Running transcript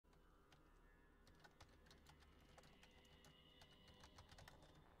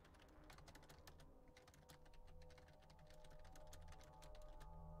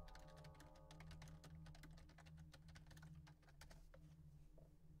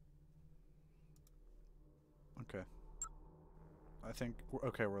Okay. I think...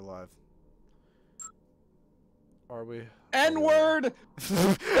 Okay, we're live. Are we? N-word!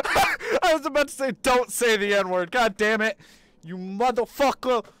 I was about to say, don't say the N-word. God damn it. You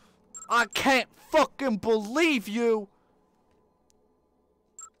motherfucker. I can't fucking believe you.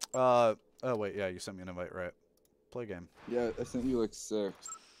 Oh wait, yeah, you sent me an invite, right? Play game. Yeah, I sent you like 6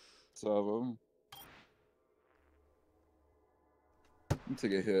 of them. Let me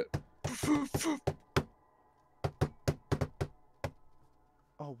take a hit.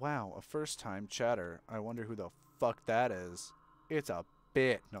 Oh wow, a first time chatter. I wonder who the fuck that is. It's a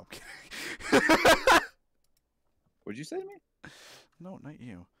bit. No, I'm kidding. What'd you say to me? No, not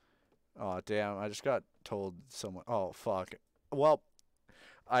you. Oh damn, I just got told someone. Oh fuck. Well,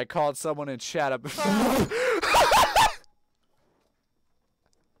 I called someone in chat up.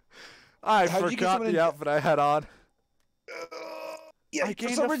 I forgot the outfit I had on. Yeah, I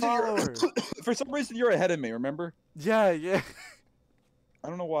gained a follower. For some reason, you're ahead of me, remember? Yeah, yeah. I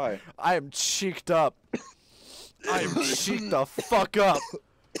don't know why. I am cheeked up. I am cheeked the fuck up.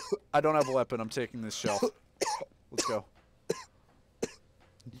 I don't have a weapon. I'm taking this shelf. Let's go.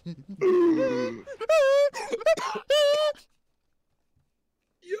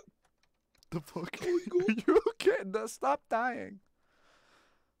 The fuck? Are you okay? No, stop dying.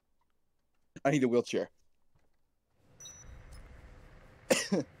 I need a wheelchair.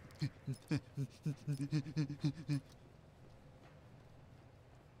 Can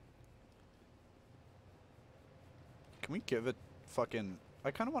we give it fucking...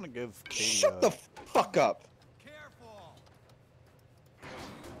 I kind of want to give Katie Shut the fuck up. Careful.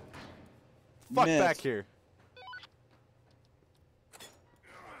 Fuck Miss. back here.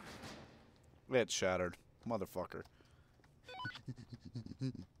 It's shattered. Motherfucker.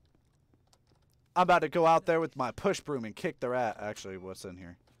 I'm about to go out there with my push broom and kick their ass. Actually, what's in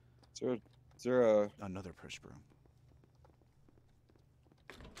here? Is there a... Another push broom.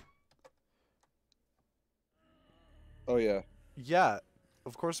 Oh, yeah. Yeah,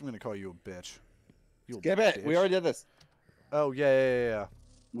 of course I'm gonna call you a bitch. You Skip it. We already did this. Oh, yeah.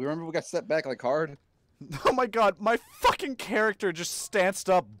 We remember we got set back like hard? Oh my god, my fucking character just stanced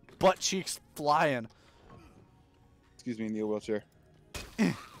up, butt cheeks flying. Excuse me, Neil wheelchair.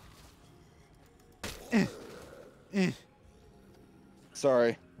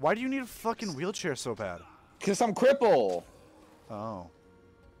 Sorry. Why do you need a fucking wheelchair so bad? Because I'm crippled. Oh.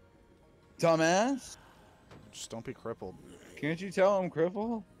 Dumbass. Just don't be crippled. Can't you tell I'm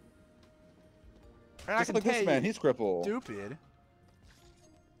crippled? Just like this man, he's crippled. Stupid.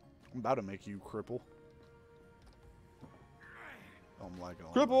 I'm about to make you cripple. Oh my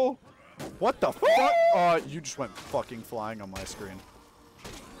god. Cripple! What the fuck? You just went fucking flying on my screen.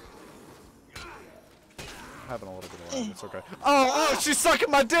 I'm having a little bit of lag. It's okay. Oh, she's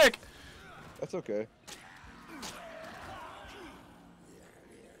sucking my dick! That's okay.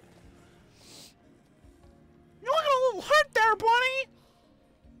 You look a little hurt there, bunny!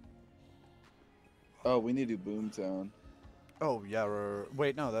 Oh, we need to do Boomtown. Oh, yeah,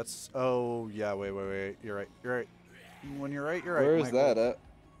 wait, no, that's... Oh, yeah, wait. You're right. When you're right, you're right, Where is Michael. that at?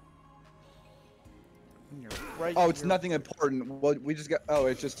 When you're right, Oh, it's nothing important. Well, we just got... Oh,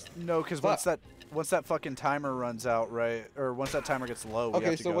 it's just... No, because once that fucking timer runs out, right? Or once that timer gets low, we have to go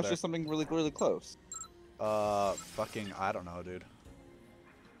there. Okay, so what's just something really, really close? Fucking... I don't know, dude.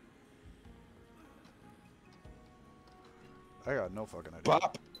 I got no fucking idea.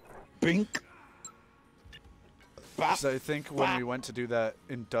 Bop. Bink. Bop. So I think when we went to do that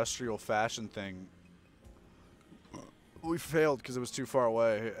industrial fashion thing, we failed because it was too far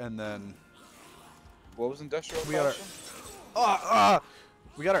away, and then What was industrial we got fashion?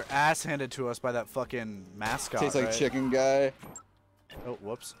 we got our ass handed to us by that fucking mascot. Tastes like right? chicken guy. Oh,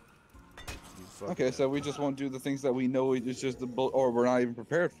 whoops. Okay, so we just won't do the things that we know it's just the or we're not even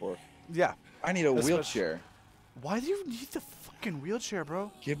prepared for. Yeah. I need a wheelchair. Why do you need the fucking wheelchair,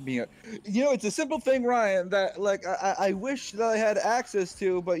 bro? Give me a... You know, it's a simple thing, Ryan, that, like, I wish that I had access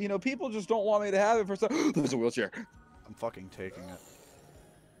to, but, you know, people just don't want me to have it for some... There's a wheelchair. I'm fucking taking it.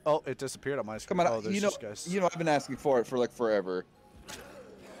 Oh, it disappeared on my screen. Come on, oh, you know, I've been asking for it for, like, forever.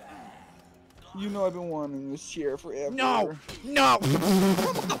 You know I've been wanting this chair forever. No! No!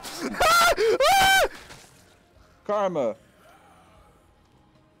 Karma.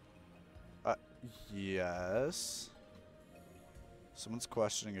 Yes. Someone's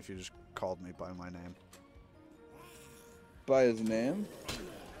questioning if you just called me by my name. By his name?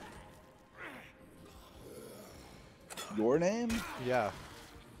 Your name? Yeah.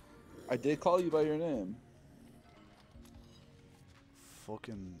 I did call you by your name.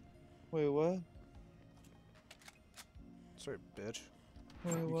 Fucking... Wait, what? Sorry, bitch.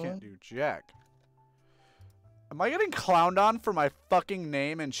 Wait, You what? can't do jack. Am I getting clowned on for my fucking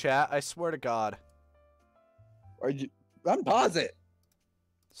name in chat? I swear to God. Are you? Unpause it.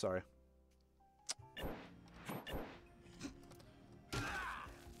 Sorry.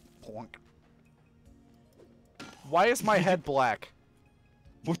 Plonk. Why is my head black?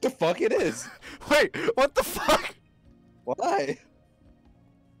 What the fuck it is? Wait, what the fuck? Why?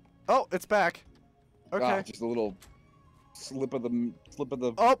 Oh, it's back. Okay. Ah, just a little slip of the.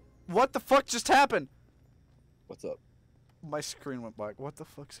 Oh, what the fuck just happened? What's up? My screen went black. What the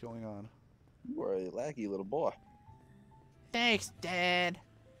fuck's going on? You are a laggy little boy. Thanks, Dad.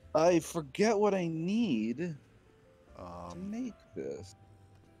 I forget what I need to make this.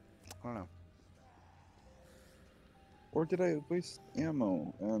 I don't know. Or did I waste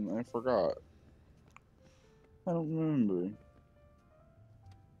ammo and I forgot? I don't remember.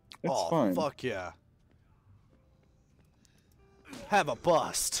 It's fine. Fuck yeah. Have a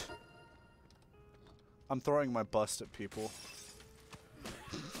bust. I'm throwing my bust at people.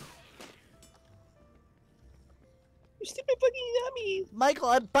 You stupid fucking dummy! Michael,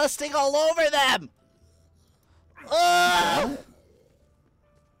 I'm busting all over them! Ah!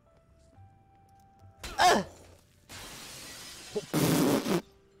 Ah!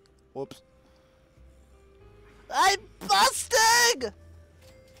 Whoops. I'm busting!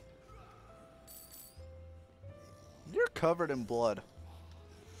 You're covered in blood.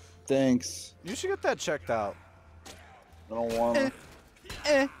 Thanks. You should get that checked out. I don't want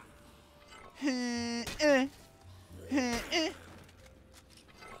to.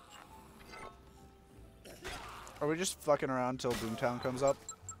 Are we just fucking around till Boomtown comes up?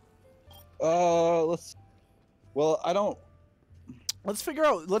 Let's. Well, I don't. Let's figure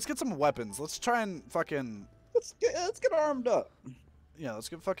out. Let's get some weapons. Let's try and fucking. Let's get armed up. Yeah, let's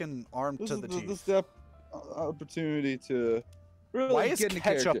get fucking armed to the teeth. This is the opportunity to really Why is get into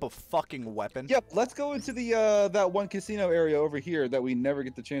ketchup character. a fucking weapon? Yep, let's go into the that one casino area over here that we never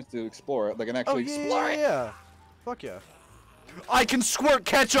get the chance to explore. Like, and actually explore it. Yeah. Fuck yeah. I can squirt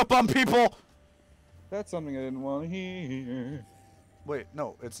ketchup on people! That's something I didn't want to hear. Wait,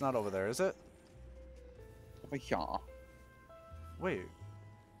 no, it's not over there, is it? Yeah. Wait.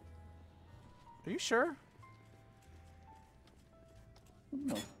 Are you sure?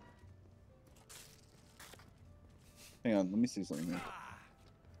 No. Hang on, let me see something here.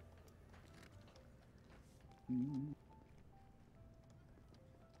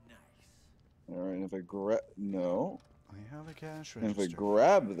 Alright, if I grab... No. I have a cash And if I register.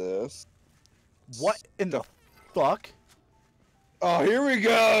 grab this... What in the fuck? Oh, here we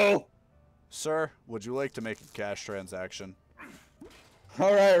go! Sir, would you like to make a cash transaction?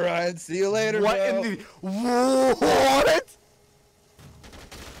 Alright, Ryan, see you later, What bro. in the... What?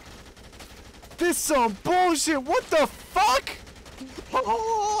 This some bullshit. What the fuck?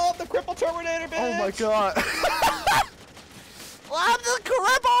 Oh, the cripple Terminator, bitch! Oh my god. I'm the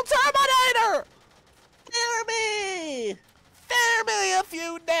cripple Terminator! Dare me! Dare me if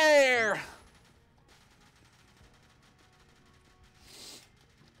you dare!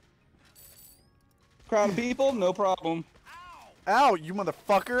 Crowd of people, no problem. Ow, you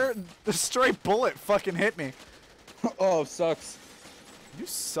motherfucker. The stray bullet fucking hit me. Oh, sucks. You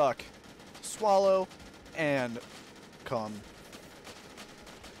suck. Swallow and come.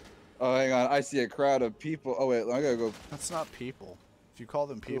 Oh, hang on. I see a crowd of people. Oh, wait. I gotta go. That's not people. If you call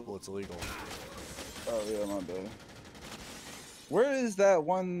them people, it's illegal. Oh, yeah, my bad. Where is that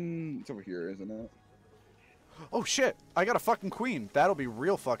one? It's over here, isn't it? Oh shit, I got a fucking queen. That'll be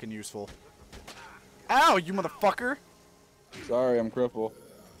real fucking useful. Ow, you motherfucker. Sorry, I'm crippled.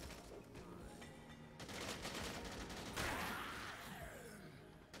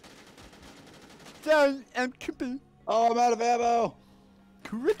 I'm crippled. Oh, I'm out of ammo.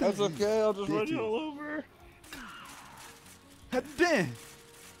 Crippled. That's okay. I'll just run you all over.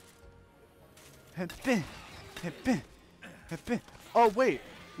 Oh wait,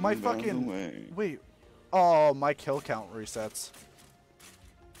 my Down the fucking way. wait. Oh, my kill count resets.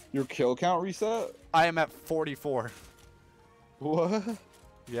 Your kill count reset? I am at 44. What?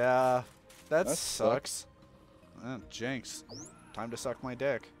 Yeah, that That sucks. Jinx. Time to suck my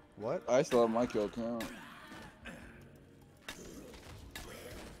dick. What? I still have my kill count.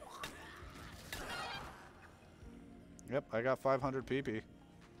 Yep, I got 500 PP.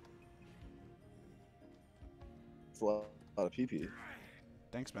 It's a lot of PP.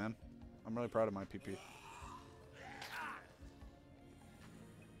 Thanks, man. I'm really proud of my PP.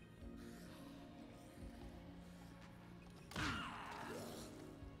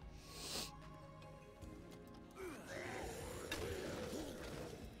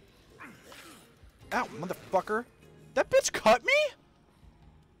 Ow, motherfucker. That bitch cut me?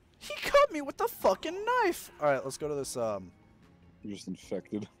 He cut hit me with the fucking knife? Alright, let's go to this, You're just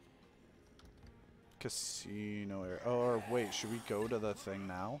infected. casino area. Oh, or wait, should we go to the thing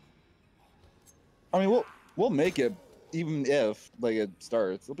now? I mean, we'll make it, even if like it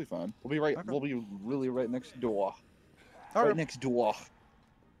starts. It'll be fine. We'll be right. Okay. We'll be really right next door. All Right next door.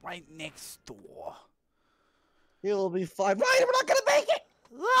 Right next door. It'll be fine. Ryan, we're not gonna make it.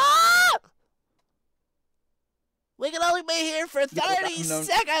 Ah! We can only be here for 30 known-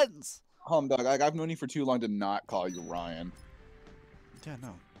 seconds! Dog. I've known you for too long to not call you Ryan. Yeah,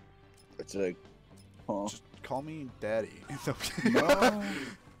 no. It's like, huh? Just call me Daddy. No.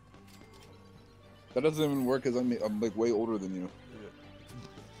 That doesn't even work because I'm like way older than you.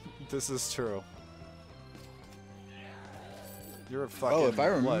 This is true. You're a fucking. Oh, if I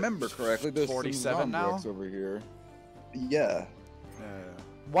remember correctly, there's 47 some now? Zombricks over here. Yeah,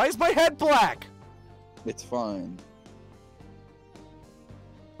 Why is my head black? it's fine.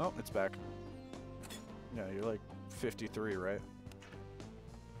 Oh, it's back. Yeah, you're like 53, right?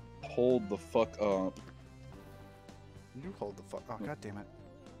 Hold the fuck up. You hold the fuck. Oh, god damn it.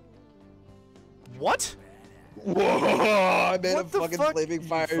 What? Whoa! I made What a the fucking fuck? flaming You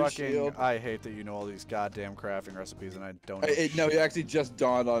fire fucking, shield. I hate that you know all these goddamn crafting recipes and I don't know No, shit. it actually just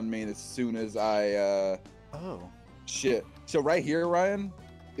dawned on me as soon as I, Oh. shit. So right here, Ryan,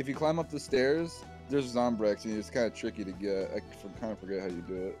 if you climb up the stairs, there's Zombricks, and it's kind of tricky to get. I kind of forget how you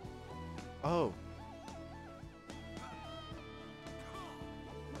do it. Oh.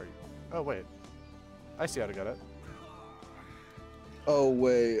 Where are you? Oh, wait. I see how to get it. Oh,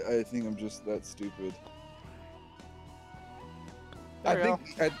 wait, I think I'm just that stupid. There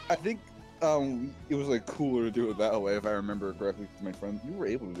I think it was like cooler to do it that way if I remember correctly. My friend, you were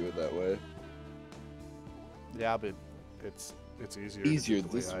able to do it that way. Yeah, but it's easier. Easier to do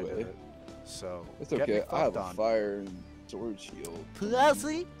the this I did way. it. So It's get me okay. I have fucked a on. fire and sword shield.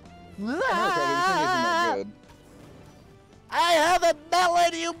 Pussy. I know, Kevin, this thing isn't that good. I have a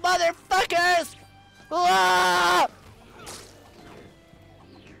melon, you motherfuckers! Ah!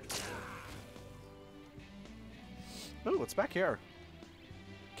 Ooh, what's back here?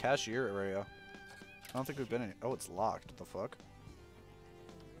 Cashier area. I don't think we've been in. Oh, it's locked. What the fuck?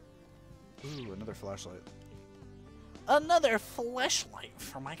 Ooh, another flashlight. Another flashlight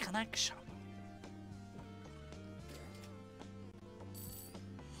for my connection.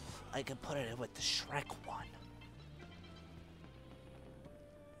 I can put it in with the Shrek one.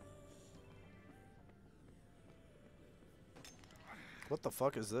 What the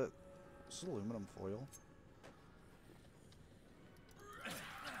fuck is it? This is aluminum foil.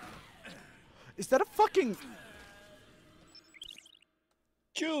 Is that a fucking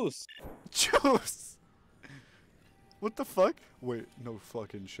Juice. juice? What the fuck? Wait, no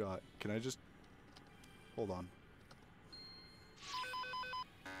fucking shot. Can I just hold on?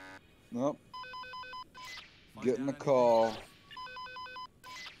 Nope. Getting a call.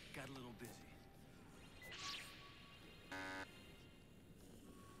 Got a little busy.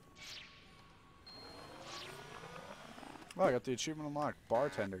 Oh, I got the achievement unlocked.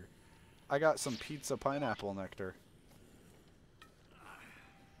 Bartender. I got some pizza pineapple nectar.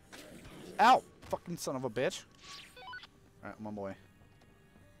 Ow! Fucking son of a bitch. Alright, I'm on my way.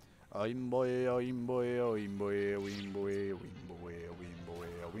 Boy,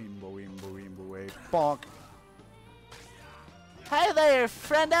 bonk. Hi there,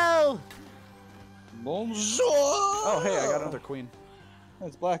 friendo! Bonjour. Oh, hey, I got another queen.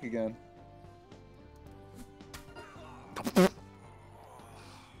 It's black again.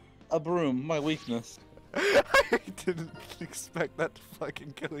 A broom, my weakness. I didn't expect that to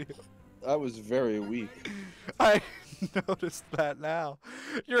fucking kill you. I was very weak. I noticed that now.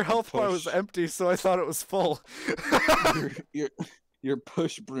 Your health bar was Push. empty, so I thought it was full. Your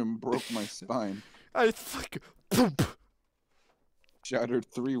push broom broke my spine. I fucking poop. Shattered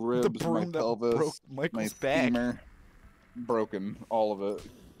 3 The ribs, my broom that pelvis, broke my Michael's back. femur. Broken, all of it.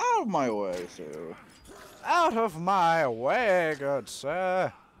 Out of my way, sir. Out of my way, good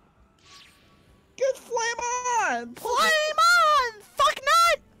sir. Get flame on! Flame on! Fuck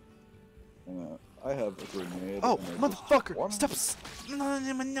not! I have a grenade. Oh, and I just motherfucker! wanna- Stop!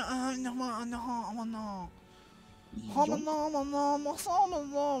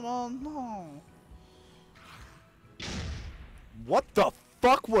 No. What the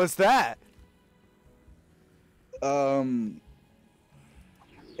fuck was that?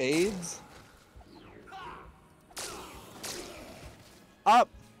 AIDS? Up.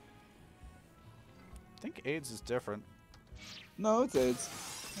 I think AIDS is different. No, it's AIDS.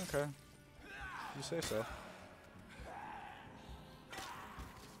 Okay. You say so.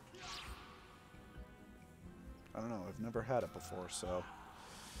 I don't know. I've never had it before, so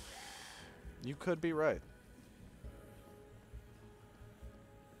You could be right.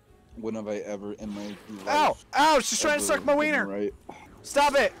 When have I ever in my life? Ow! Ow! She's trying to suck my been wiener! Right?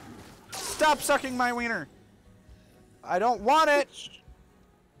 Stop it! Stop sucking my wiener! I don't want it!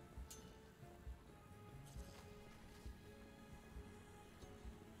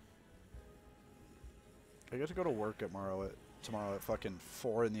 I get to go to work tomorrow at fucking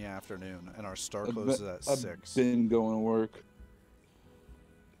 4 in the afternoon, and our store closes at 6. I've been going to work.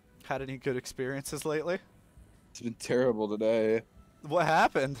 Had any good experiences lately? It's been terrible today. What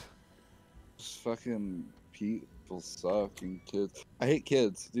happened? Just fucking people suck and kids. I hate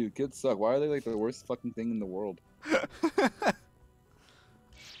kids, dude. Kids suck. Why are they like the worst fucking thing in the world?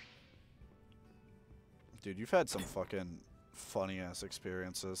 Dude, you've had some fucking funny ass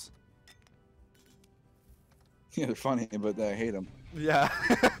experiences. Yeah, they're funny, but I hate them. Yeah.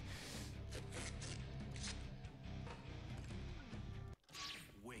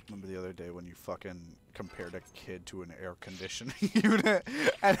 Remember the other day when you fucking compared a kid to an air conditioning unit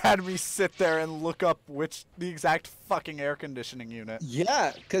and had me sit there and look up the exact fucking air conditioning unit.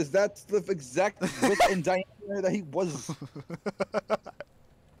 Yeah, because that's the exact width and diameter that he was.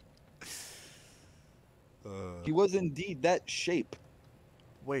 He was indeed that shape.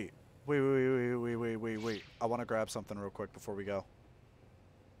 Wait. I want to grab something real quick before we go.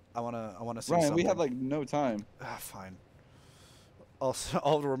 I want to see Ryan, something. we have like no time. Ah, fine.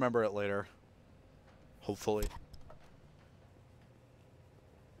 I'll remember it later. Hopefully.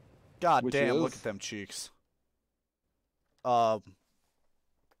 God Which damn, is? look at them cheeks. Ow.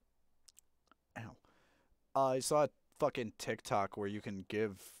 I saw a fucking TikTok where you can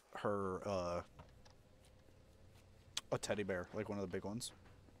give her a teddy bear, like one of the big ones.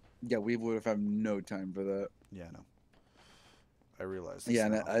 Yeah, we would have had no time for that. Yeah, I know. I realized this Yeah,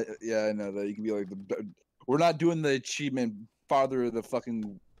 now. I know that you can be like we're not doing the achievement father of the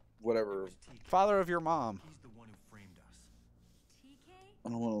fucking whatever. Father of your mom. He's the one who framed us. I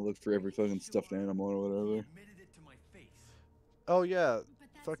don't want to look for every fucking stuffed animal or whatever. Admitted it to my face. Oh yeah, But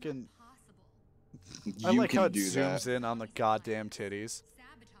that's fucking. not possible. I You like how can it do zooms that. in on the goddamn titties.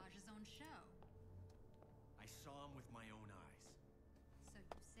 Sabotage his own show. I saw him with my own eyes. So you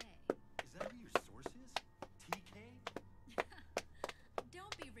say. Is that who your source is? TK?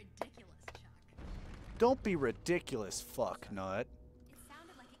 Don't be ridiculous, Chuck. Don't be ridiculous, fuck nut. It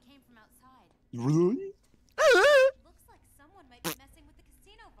sounded like it came from outside. Really? Looks like someone might be messing with the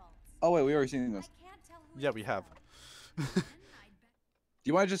casino vaults. Oh wait, we already seen I this. can't tell who Yeah, it we is, have. though. Then I'd bet- Do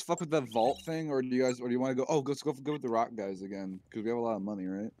you want to just fuck with the vault thing, or do you want to go? Oh, let's go with the rock guys again, because we have a lot of money,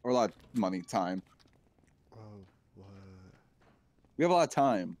 right? Or a lot of money, time. Oh, what? We have a lot of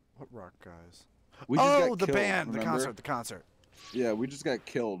time. What rock guys? We just Oh, got the killed, band, remember? the concert. Yeah, we just got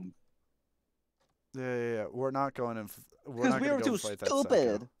killed. Yeah. We're not going in. We're Because not we gonna were go too fight that psycho.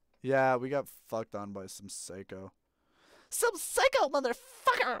 stupid. Yeah, we got fucked on by some psycho. Some psycho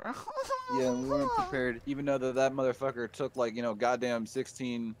motherfucker. Yeah, we weren't prepared, even though that motherfucker took like goddamn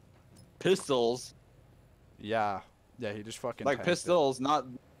 16 pistols, Yeah, he just fucking like tanked it. pistols, not.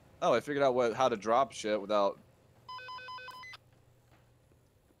 Oh, I figured out how to drop shit without.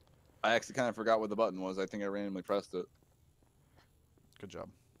 I actually kind of forgot what the button was. I think I randomly pressed it. Good job.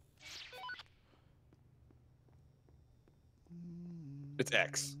 It's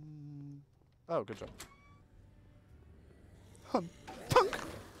X. Oh, good job. Punk.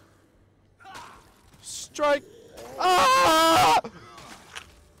 Strike. Ah!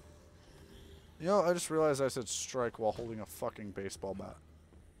 You know, I just realized I said strike while holding a fucking baseball bat.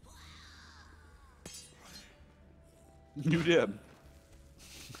 You did.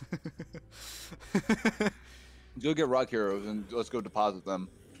 Go get rock heroes and let's go deposit them.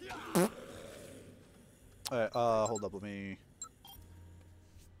 Alright, hold up, let me...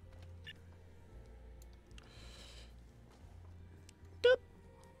 Doop.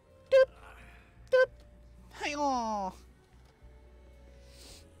 Doop. Doop. Hang on.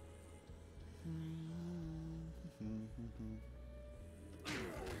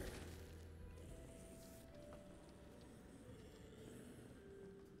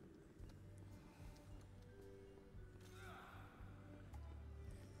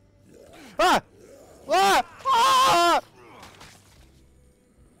 Ah! Ah! Ah!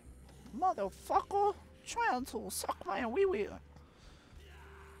 Motherfucker, trying to suck my wee wee.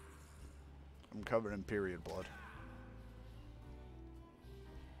 I'm covered in period blood.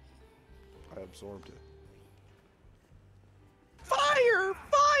 I absorbed it. Fire!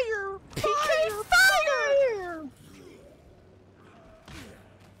 Fire! PK fire!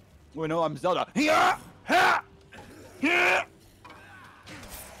 Wait, no, I'm Zelda. Yeah! Ha! Yeah!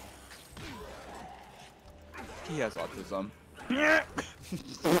 He has autism.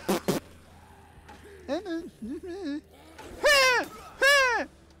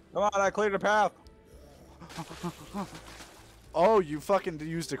 Come on, I cleared a path. Oh, you fucking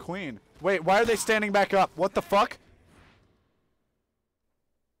used a queen. Wait, why are they standing back up? What the fuck?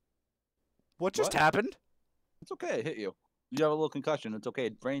 What just happened? It's okay, it hit you. You have a little concussion. It's okay.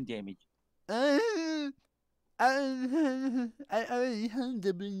 Brain damage. Maybe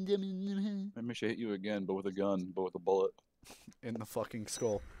Maybe she hit you again, but with a gun, but with a bullet. in the fucking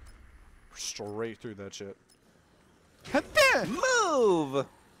skull. Straight through that shit. Move!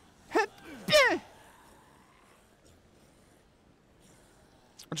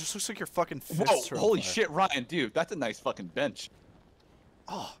 It just looks like your fucking Whoa, fists are on holy fire. shit, Ryan, dude, that's a nice fucking bench.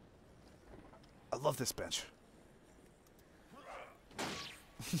 Oh, I love this bench.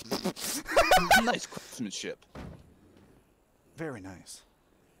 Nice craftsmanship. Very nice.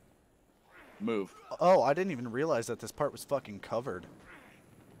 Move. Oh, I didn't even realize that this part was fucking covered.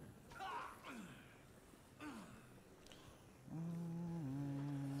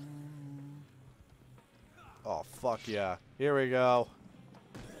 Oh, fuck yeah. Here we go.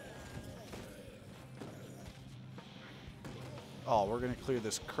 Oh, we're gonna clear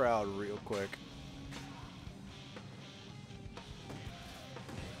this crowd real quick.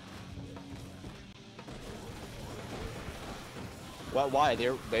 Why? They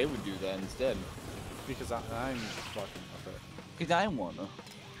would do that instead. Because I'm fucking with it. Because I wanna.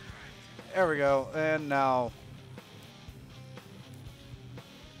 There we go. And now...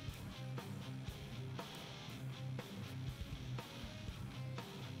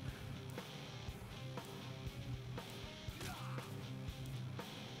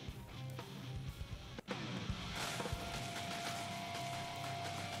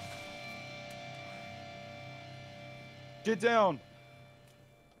 Get down!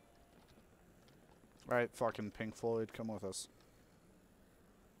 Right, fucking Pink Floyd, come with us.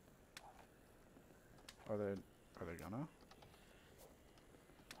 Are they gonna?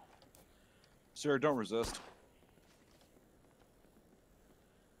 Sir, don't resist.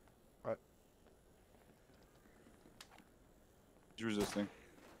 What? He's resisting. I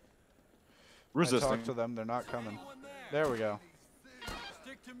Resisting. talked to them, they're not coming. There we go.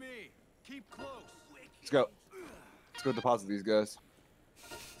 Stick to me. Keep close. Let's go. Let's go deposit these guys.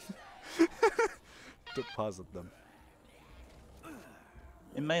 Deposit them.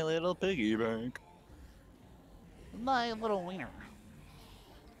 In my little piggy bank. My little wiener.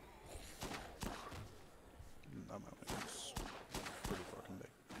 No, my wings. Pretty fucking big.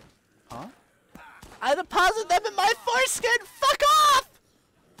 Huh? I deposit them in my foreskin. Fuck off!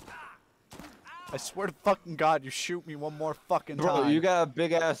 I swear to fucking God, you shoot me one more fucking Bro, time. you got a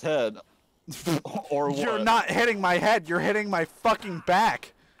big ass head. Or what? You're not hitting my head, you're hitting my fucking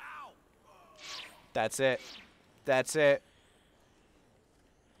back. That's it. That's it.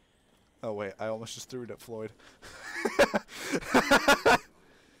 Oh wait, I almost just threw it at Floyd.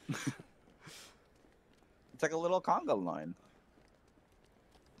 It's like a little conga line.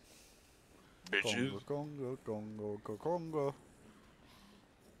 Bitches. Congo, Congo, Congo, Congo.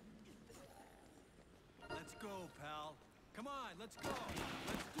 Let's go, pal. Come on, let's go.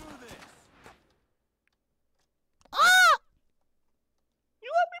 Let's do this. You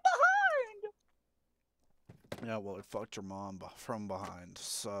left me behind! Yeah, well, it fucked your mom from behind,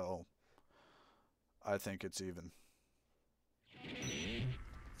 so I think it's even.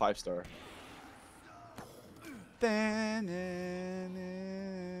 5-star.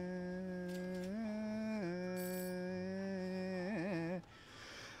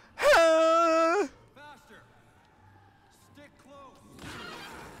 Faster. Stick close.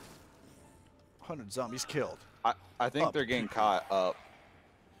 100 zombies killed. I think Up. they're getting caught up.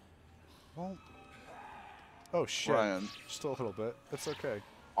 Well, oh shit. Ryan. Just a little bit. It's okay.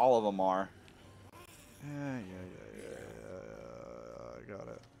 All of them are. Yeah. I got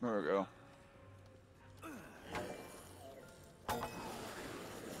it. There we go.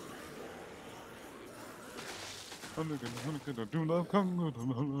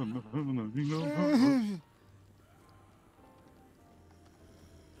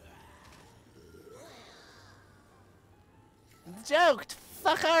 Joked,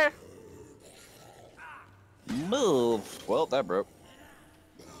 fucker. Move! Well, that broke.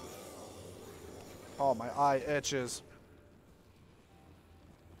 Oh, my eye itches.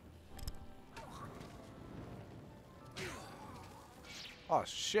 Oh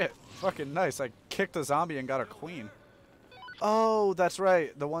shit. Fucking nice. I kicked a zombie and got a queen. Oh, that's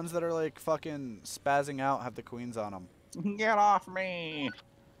right. The ones that are like fucking spazzing out have the queens on them. Get off me!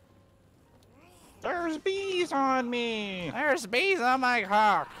 There's bees on me! There's bees on my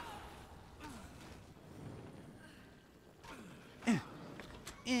cock.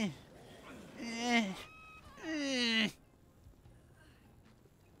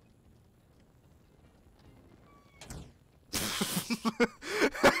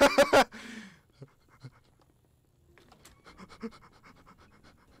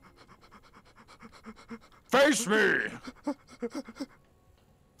 Face me!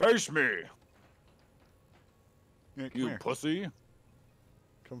 Face me! Yeah, come You here. pussy!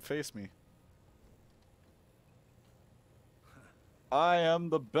 Come face me. I am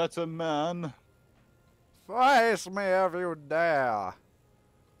the better man. Face me if you dare.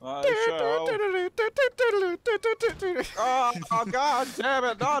 I shall. Oh, God damn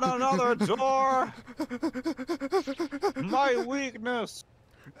it! Not another door! My weakness!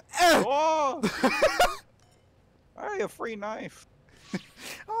 Oh! Hey, a free knife.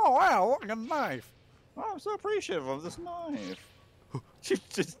 Oh wow, look at a knife. Oh, I'm so appreciative of this knife. She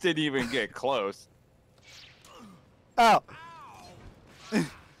just didn't even get close. Ow.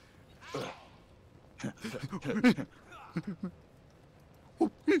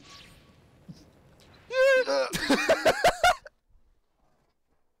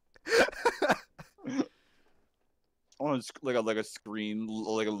 I want like a screen,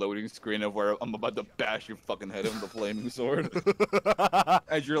 like a loading screen of where I'm about to bash your fucking head in with the flaming sword.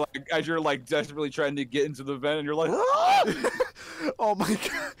 As you're like desperately trying to get into the vent, and you're like, ah! Oh my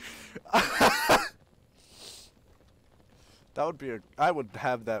god. That would be I would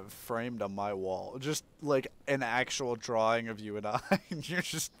have that framed on my wall. Just like an actual drawing of you and I, and you're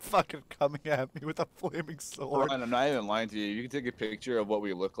just fucking coming at me with a flaming sword. Ryan, I'm not even lying to you. You can take a picture of what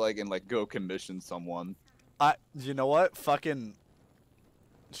we look like and like go commission someone. You know what? Fucking.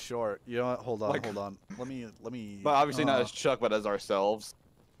 Sure. You know what? Hold on, Like- hold on. Let me. But obviously not as Chuck, but as ourselves.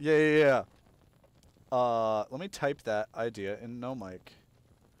 Yeah. Let me type that idea in no mic.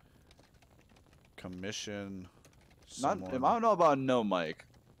 Commission. Not, I Someone don't know about no mic.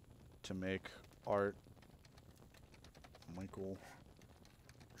 to make art. Michael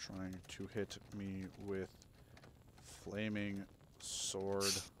trying to hit me with flaming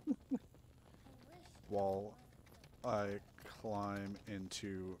sword while I climb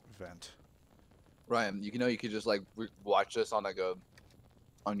into vent. Ryan, you know you could just like watch this on like a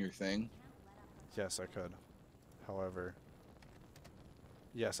on your thing. Yes, I could. However,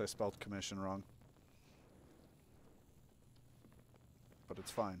 yes, I spelled commission wrong. But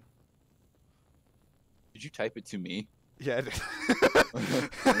it's fine. Did you type it to me? Yeah,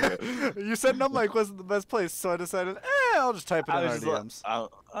 I did. You said no mic wasn't the best place, so I decided, I'll just type it in our DMs.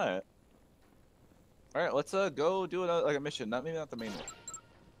 Alright. Alright, let's go do it like a mission. Maybe not the main one.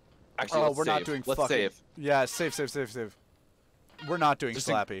 Actually, Oh, we're not doing let's fucking. save. Yeah, save. We're not doing Just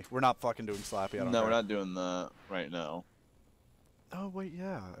Slappy. We're not fucking doing Slappy. I don't No, care. we're not doing that right now. Oh wait,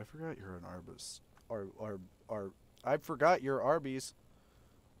 yeah, I forgot you're an Arby's. I forgot you're Arby's.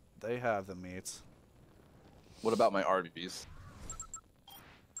 They have the meats. What about my Arby's?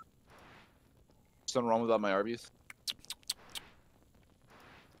 Something wrong with my Arby's?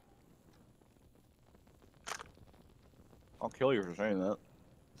 I'll kill you for saying that.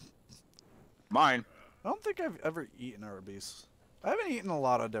 Mine. I don't think I've ever eaten Arby's. I haven't eaten a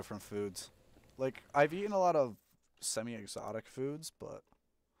lot of different foods. Like, I've eaten a lot of semi-exotic foods, but...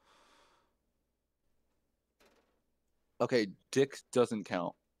 Okay, dick doesn't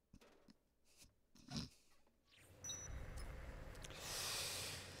count.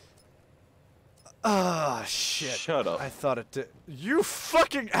 Ah, shit. Shut up. I thought it did. You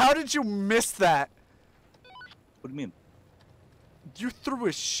fucking... How did you miss that? What do you mean? You threw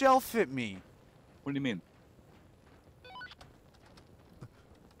a shelf at me. What do you mean?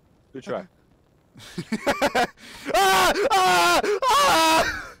 Good try.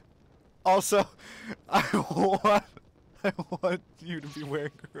 Ah! Also, I want you to be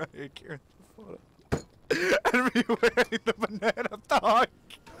wearing Mariah Carey's photo. And me wearing the banana dog.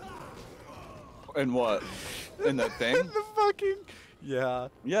 And what? In that thing? In the fucking... Yeah.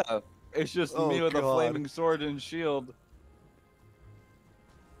 Yeah. It's just Oh, me with a God. flaming sword and shield.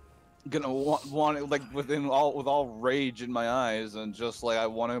 Gonna want it like with all rage in my eyes and just like I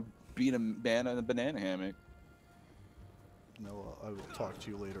want to beat a man in a banana hammock. No, I will talk to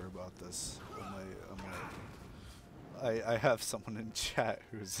you later about this. I have someone in chat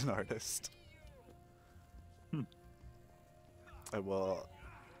who's an artist. I will.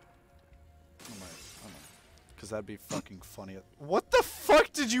 Because that'd be fucking funny. What the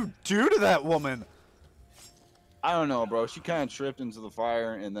fuck did you do to that woman? I don't know, bro. She kind of tripped into the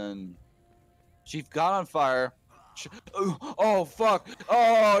fire and then she got on fire. Oh fuck!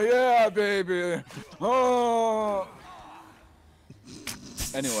 Oh yeah, baby! Oh.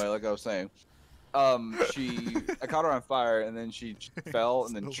 Anyway, like I was saying, I caught her on fire and then she fell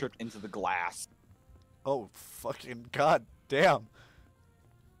and then tripped into the glass. Oh fucking god damn!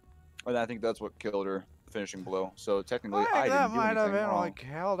 And I think that's what killed her, finishing blow. So technically, I I think that didn't do might have anything been wrong. what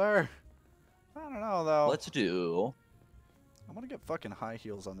killed her. I don't know though. Let's do. I'm gonna get fucking high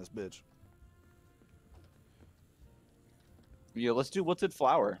heels on this bitch. Yeah, let's do Wilted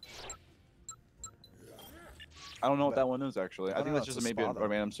Flower. I don't know what that one is actually. I think know, that's it's just a maybe a spa, though.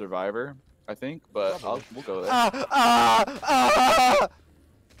 random survivor. I think, but we'll go there.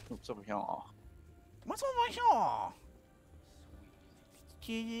 What's over here? What's over here?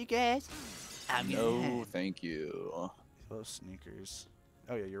 You guys? No, thank you. Those sneakers.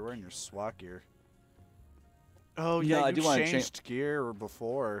 Oh yeah, you're wearing your SWAT gear. Oh yeah, No, I you do wanna changed gear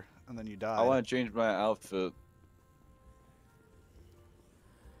before, and then you died. I want to change my outfit.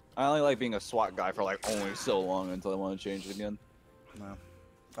 I only like being a SWAT guy for like only so long until I want to change it again. No.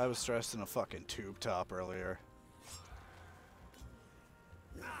 I was dressed in a fucking tube top earlier.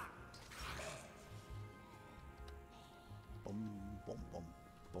 Boom, boom, boom,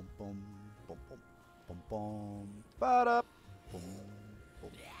 boom, boom, boom, boom, boom, boom, ba-da, boom,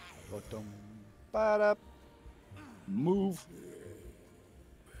 boom, ba-dum, ba-da. Move.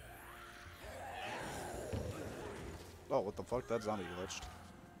 Oh, what the fuck? That zombie glitched.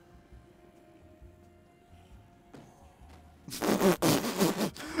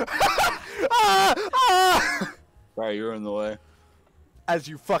 Sorry, you're in the way. As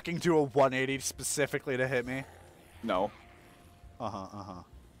you fucking do a 180 specifically to hit me. No. Uh-huh.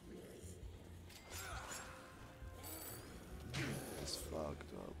 It's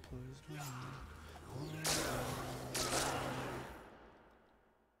fucked up, please.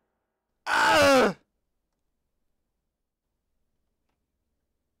 Ah!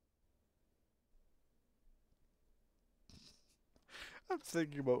 I'm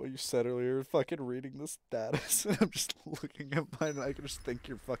thinking about what you said earlier, fucking reading the status, and I'm just looking at mine, and I can just think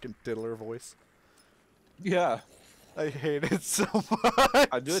your fucking diddler voice. Yeah. I hate it so much.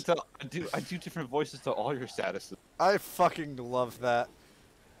 I do it to I do different voices to all your statuses. I fucking love that.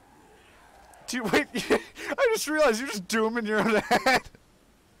 Wait, I just realized you just do them in your own head.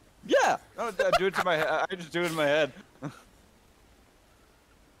 Yeah. No, I do it to my head. I just do it in my head.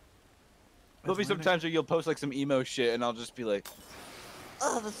 There'll be some times where you'll post like some emo shit, and I'll just be like,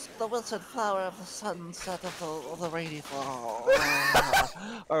 Oh, the wilted flower of the sunset of the rainy fall.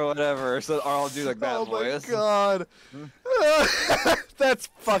 or whatever. So, or I'll do like that Oh voice. my god. That's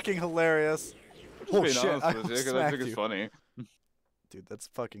fucking hilarious. Oh Being shit, honest I with you, almost 'cause I smacked think it's you. funny. Dude, that's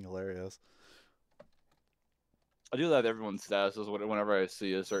fucking hilarious. I do that to everyone's statuses whenever I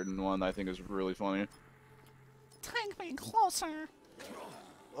see a certain one that I think is really funny. Take me closer.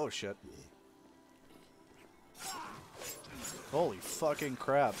 Oh shit. Holy fucking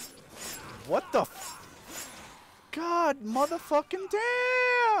crap. What the God motherfucking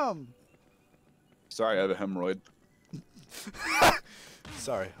damn! Sorry, I have a hemorrhoid.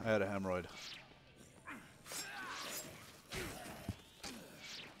 Sorry, I had a hemorrhoid.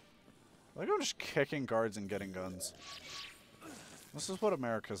 Like I'm just kicking guards and getting guns. This is what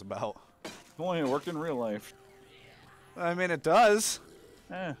America's about. Only it worked in real life. I mean, it does.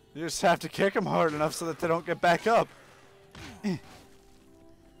 Eh. You just have to kick them hard enough so that they don't get back up. Come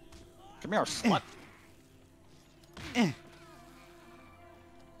here, slut.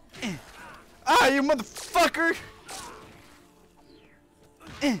 Ah, you motherfucker!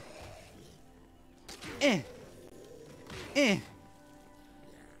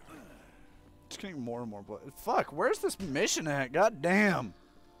 Just getting more and more blood. Fuck, where's this mission at? God damn.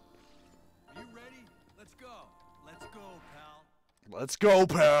 You ready? Let's go. Let's go, pal. Let's go,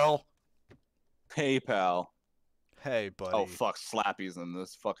 pal. Hey, pal. Hey, buddy. Oh, fuck. Slappy's in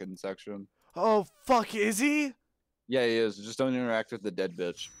this fucking section. Oh, fuck, is he? Yeah, he is. Just don't interact with the dead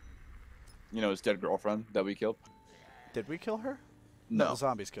bitch. You know, his dead girlfriend that we killed. Did we kill her? No. The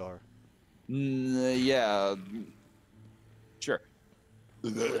zombies kill her. Yeah. Sure.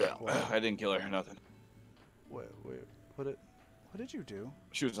 I didn't kill her. Nothing. Wait, what did you do?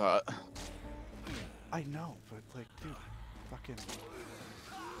 She was hot. I know, but like, dude, fucking.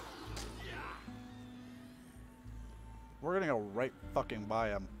 We're gonna go right fucking by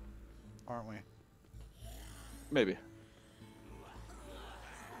him, aren't we? Maybe.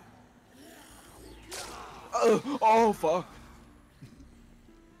 Oh, fuck.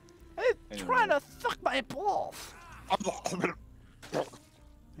 Hey, trying to suck my balls.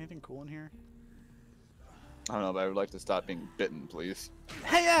 Anything cool in here? I don't know, but I would like to stop being bitten, please.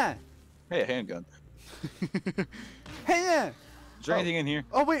 Hey, Hey, a handgun. hey, Is there anything in here?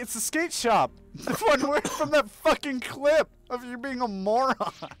 Oh wait, it's the skate shop. The one word from that fucking clip of you being a moron.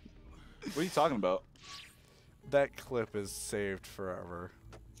 What are you talking about? That clip is saved forever.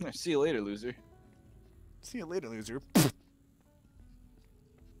 See you later, loser. See you later, loser.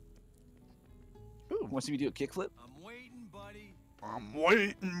 Ooh, want to see me do a kickflip? I'm waiting, buddy. I'm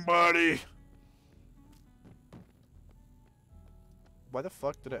waiting, buddy. Why the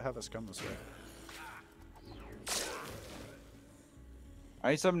fuck did it have us come this way?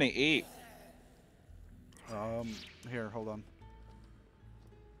 I need something to eat. Here, hold on.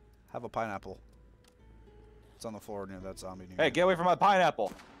 Have a pineapple. It's on the floor near that zombie. Hey, get away from my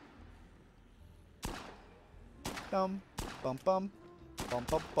pineapple. Bum, bum, bum, bum,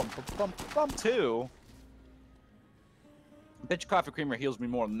 bum, bum, bum, bum, bum. 2. Bitch, coffee creamer heals me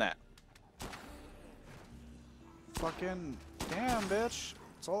more than that. Fucking damn, bitch.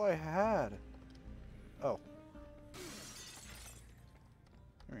 That's all I had. Oh.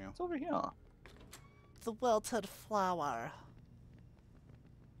 Here we go. It's over here. The wilted flower.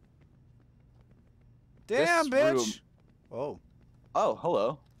 Damn, This bitch. room- Oh. Oh,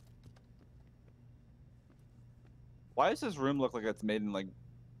 hello. Why does this room look like it's made in like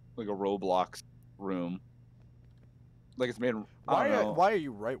a Roblox room? Like it's made. I don't know. Why are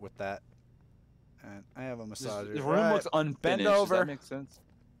you right with that? And I have a This, massager. this room Right. looks unfinished. Bend Does over. that make sense?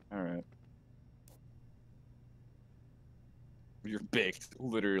 All right. You're baked,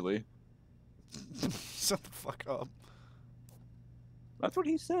 literally. Shut the fuck up. That's what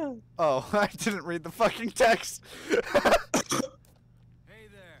he said. Oh, I didn't read the fucking text. Hey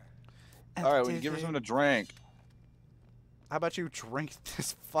there. All right, we can give her something to drink. How about you drink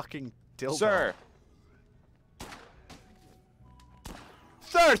this fucking dildo? Sir.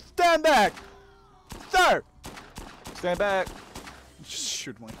 Sir, stand back! Sir! Stand back. Just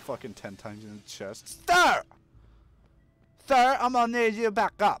shoot him like fucking 10 times in the chest. Sir! Sir, I'm gonna need you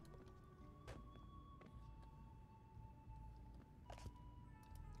back up.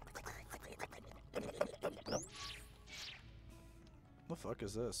 The fuck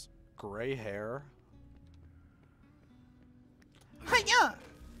is this? Gray hair? Hiya!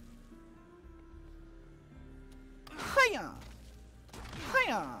 Hiya!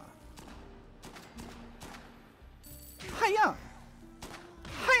 Hiya! Hiya!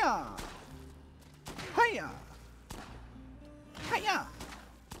 Hiya! Hiya! Hiya!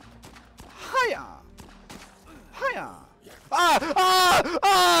 Hiya! Hiya! Ah! Ah!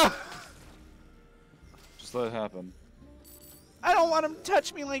 Ah! Just let it happen. I don't want him to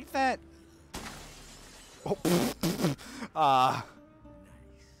touch me like that. Oh. Ah.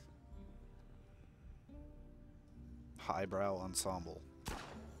 Highbrow ensemble.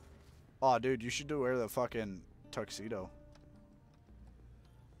 Aw, dude, you should wear the fucking tuxedo.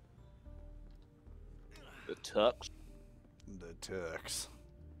 The tux. The tux.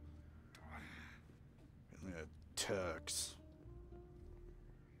 Give me a tux.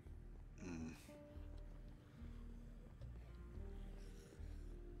 Mm.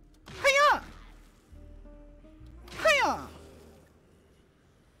 Hiya! Hiya!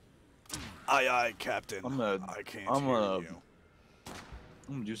 Aye, aye, Captain. I can't I'm hear gonna- you.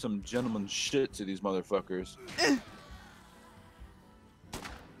 I'm gonna do some gentleman shit to these motherfuckers.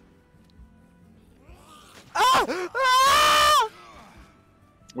 Ah! Ah!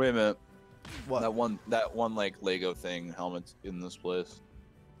 Wait a minute. What? That one like Lego thing helmet's in this place.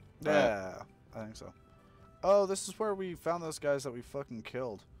 Yeah, I think so. Oh, this is where we found those guys that we fucking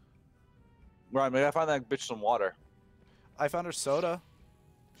killed. Right, maybe I find that bitch some water. I found her soda.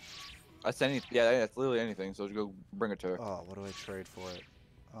 That's any. Yeah, that's literally anything. So just go bring it to her. Oh, what do I trade for it?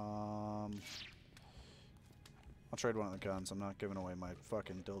 I'll trade one of the guns. I'm not giving away my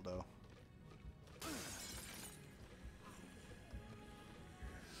fucking dildo.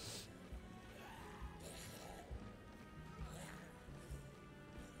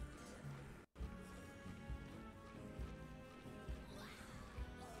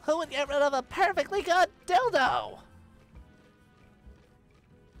 Who would get rid of a perfectly good dildo?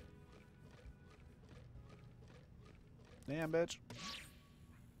 Damn, bitch.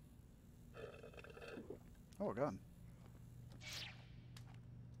 Oh, a gun.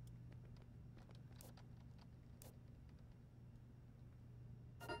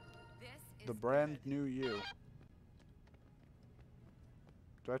 This is The brand good. new you.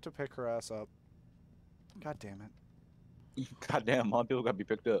 Do I have to pick her ass up? God damn it. Goddamn, a lot of people gotta be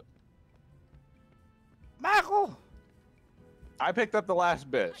picked up. Michael! I picked up the last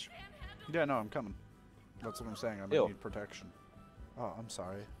bitch. Yeah, no, I'm coming. That's what I'm saying. I Ew. need protection. Oh, I'm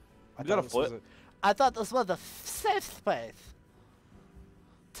sorry. You got a this was foot? I thought this was a safe space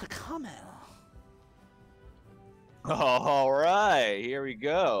to come in. All right, here we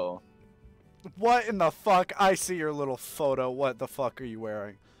go. What in the fuck? I see your little photo. What the fuck are you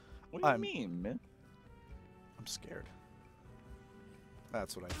wearing? What do you I'm- mean, man? I'm scared.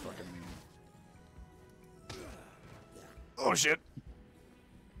 That's what I fucking mean. Oh shit.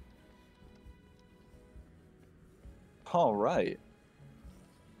 All right.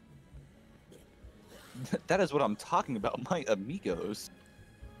 That is what I'm talking about, my amigos.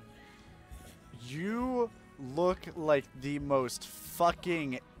 You look like the most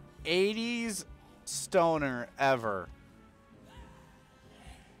fucking 80s stoner ever.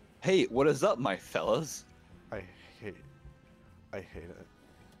 Hey, what is up, my fellas? I hate it.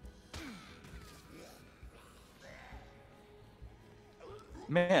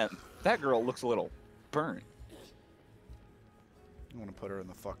 Man, that girl looks a little burnt. I'm gonna put her in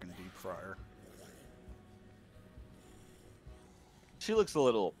the fucking deep fryer. She looks a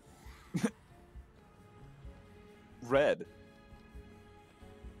little red.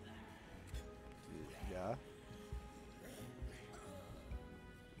 Yeah.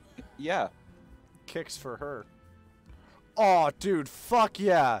 Yeah. Kicks for her. Oh, dude, fuck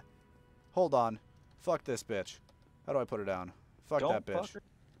yeah. Hold on. Fuck this bitch. How do I put her down? Fuck Don't that bitch. fuck her.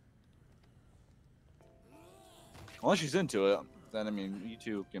 Unless she's into it, then I mean, you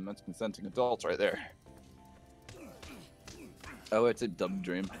two can, that's consenting adults right there. Oh, it's a dumb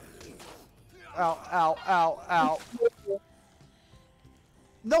dream. Ow, ow, ow, ow.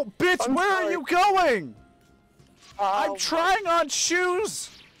 No, bitch, I'm where are sorry. you going? I'm Oh, trying on shoes.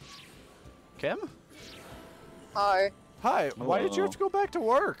 Kim? Hi, Hi, why did you have to go back to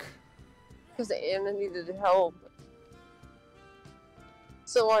work? because Anna needed help.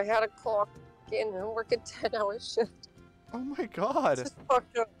 So I had to clock in and work a 10-hour shift. Oh my god. This is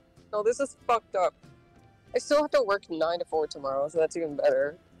fucked up. No, this is fucked up. I still have to work 9 to 4 tomorrow, so that's even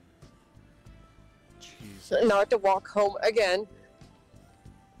better. Jesus. And now I have to walk home again.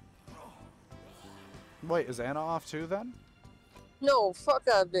 Wait, is Anna off too then? No, fuck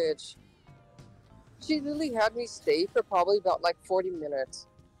that bitch. She literally had me stay for probably about like 40 minutes.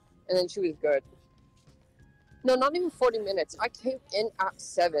 And then she was good. No, not even 40 minutes. I came in at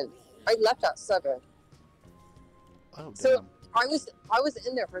 7. I left at 7. Oh, damn. So I was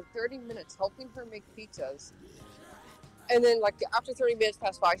in there for 30 minutes helping her make pizzas. And then like after 30 minutes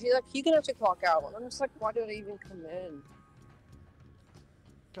passed by, she's like, "You can have to clock out." And I'm just like, why did I even come in?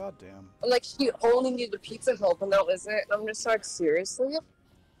 God damn. Like she only needed pizza help and that was it. And I'm just like, seriously?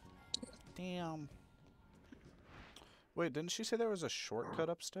 Damn. Wait, didn't she say there was a shortcut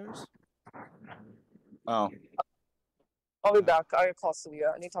upstairs? Oh, I'll be back. I gotta call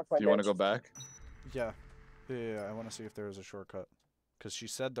Celia. I need to talk to my do you want to bitch. go back? Yeah. Yeah, I want to see if there is a shortcut. Because she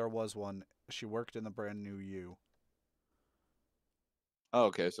said there was one. She worked in the brand new U. Oh,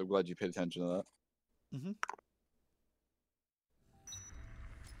 okay, so glad you paid attention to that. Mm-hmm.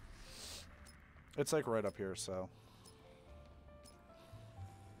 It's like right up here, so.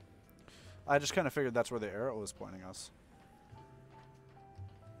 I just kind of figured that's where the arrow was pointing us.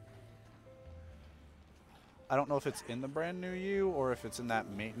 I don't know if it's in the brand new U or if it's in that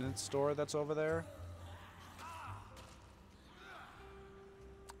maintenance store that's over there.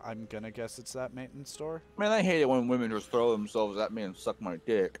 I'm gonna guess it's that maintenance store. Man, I hate it when women just throw themselves at me and suck my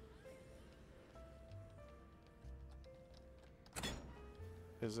dick.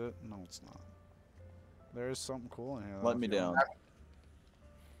 Is it? No, it's not. There is something cool in here. though, Let if me you down. want.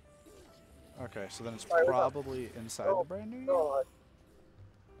 Okay, so then it's Sorry, what's up? probably inside the brand new U. God.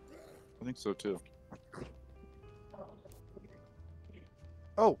 I think so too.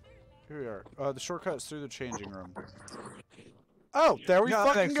 Oh, here we are. The shortcut is through the changing room. Oh, there we Yeah, that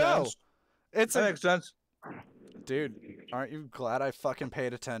fucking makes go. sense. It's That a makes sense. dude. Aren't you glad I fucking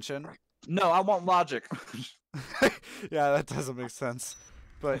paid attention? No, I want logic. Yeah, that doesn't make sense,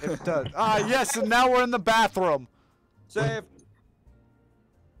 but it does. Ah, yes, and now we're in the bathroom. Save.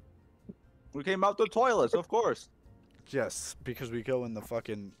 We came out the toilets, of course. Yes, because we go in the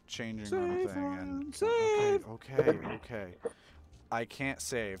fucking changing room Save thing on, and save. okay. I can't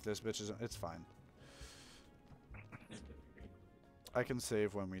save. This bitch is. It's fine. I can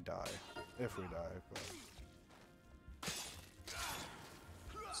save when we die, if we die. But...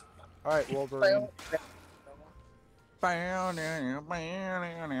 All right, Wolverine.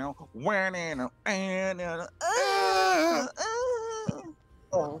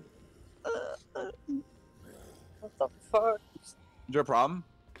 Oh. What the fuck? Is there a problem?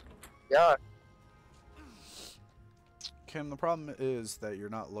 Yeah. Kim, the problem is that you're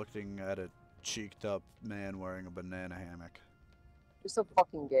not looking at a cheeked up man wearing a banana hammock. You're so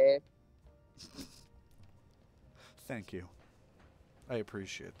fucking gay. Thank you. I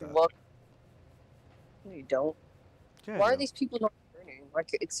appreciate that. Look. No, you don't. Yeah, Why I are do. these people not turning? Like,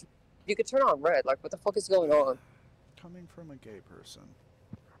 it's... You could turn on red. Like, what the fuck is going on? Coming from a gay person.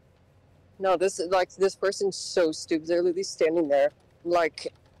 No, this is, like, this person's so stupid. They're literally standing there.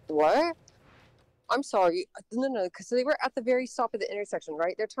 Like, what? I'm sorry. No, because they were at the very stop of the intersection,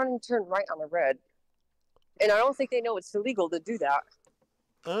 right? They're trying to turn right on the red. And I don't think they know it's illegal to do that.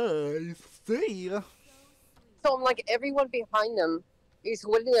 I see. So I'm like, everyone behind them is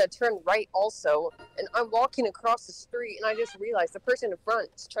waiting to turn right also, and I'm walking across the street, and I just realized the person in front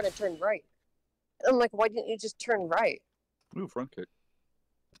is trying to turn right. And I'm like, why didn't you just turn right? Ooh, front kick.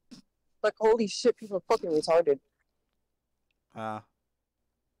 Like, holy shit, people are fucking retarded.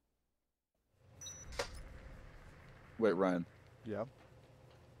 Wait, Ryan. Yeah.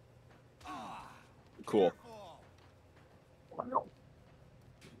 Cool. Wow.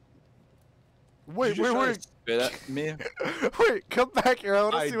 Wait, Did you just try to wait. spit at me? Wait, come back here. I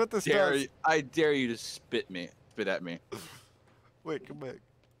want to see what this does. I dare you to spit at me. Wait, come back.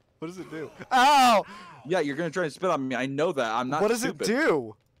 What does it do? Ow! Yeah, you're gonna try to spit on me. I know that. I'm not. What does stupid. it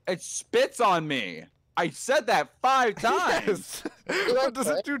do? It spits on me. I said that 5 times. Yes. What, does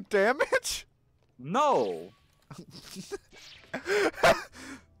it do damage? No.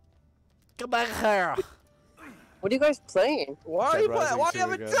 Come back here. What are you guys playing? Why are Dead you playing? Rising Why do you 2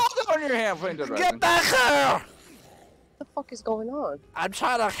 have a again. dildo on your hand playing Dead Rising? Get back here! What the fuck is going on? I'm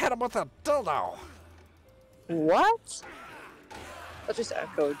trying to hit him with a dildo. What? That just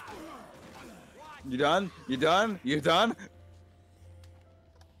echoed. You done? You done? You done?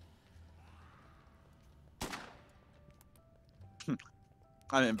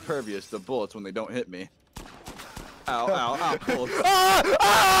 I'm impervious to bullets when they don't hit me. Ow, ow, ow, bullets.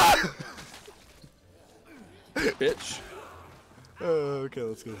 Ah! Bitch. Okay,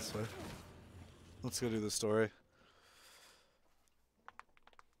 let's go this way. Let's go do the story.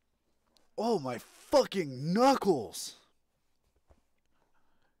 Oh my fucking knuckles!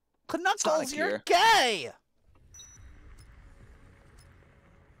 Knuckles, Sonic you're here. gay!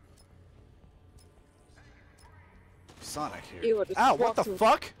 Sonic here. Ew, I just Ow, what dropped the some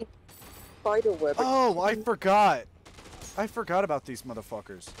fuck? spider web. Oh, I forgot. I forgot about these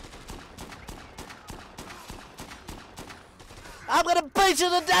motherfuckers. I'm gonna beat you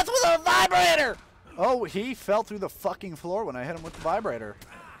to death with a vibrator! Oh, he fell through the fucking floor when I hit him with the vibrator.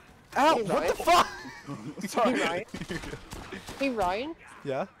 Ow, Hey, what the Ryan. fuck? Sorry. Hey, Ryan. Hey, Ryan.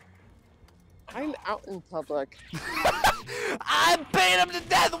 Yeah? I'm out in public. I beat him to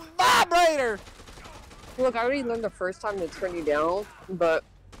death with a vibrator! Look, I already learned the first time to turn you down, but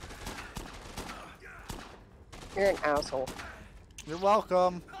you're an asshole, You're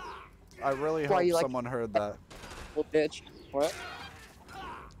welcome. I really Why, hope you like- someone heard that. little bitch. What?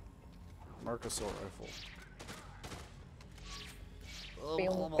 Mark assault rifle.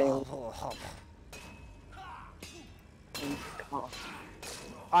 Bam, bam. Come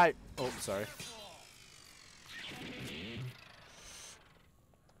on. Oh, sorry.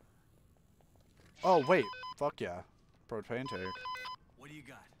 Oh, wait. Fuck yeah. Propane tank. What do you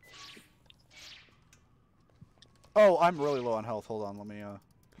got? Oh, I'm really low on health. Hold on, let me, Yeah,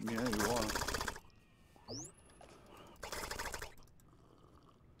 you want.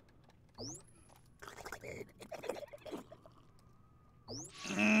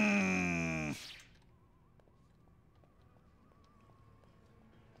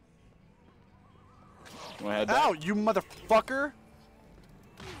 Wanna head back? Ow, you motherfucker!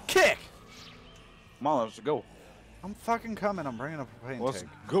 Kick! Come on, let's go. I'm fucking coming. I'm bringing a propane Let's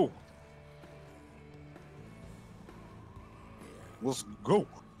tank. go. Let's go.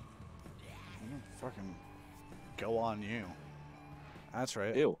 I'm gonna fucking go on you. That's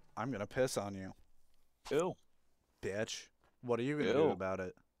right. Ew. I'm gonna piss on you, Ew. bitch. What are you gonna do Ew. about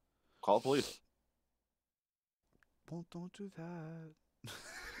it? Call the police. Well, don't do that.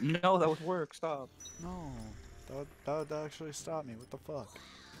 No, that would work. Stop. No, that would actually stop me. What the fuck?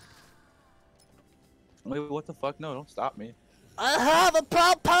 Wait, what the fuck? No, don't stop me. I have a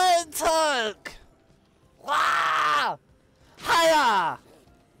propane tank! Ah! Hiya!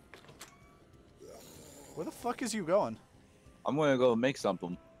 Where the fuck is you going? I'm gonna go make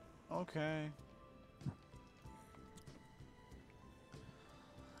something. Okay.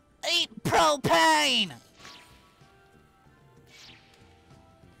 Eat propane!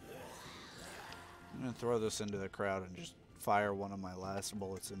 I'm gonna throw this into the crowd and just fire one of my last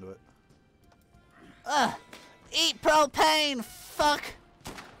bullets into it. Eat propane, fuck!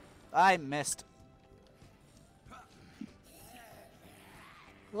 I missed.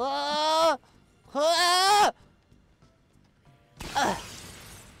 Ah! Ah!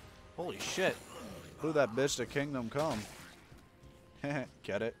 Holy shit. Who that bitch to kingdom come?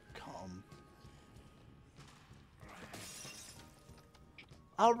 Get it? Come.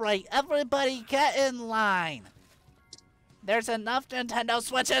 Alright, everybody get in line. There's enough Nintendo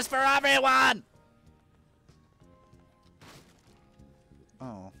Switches for everyone!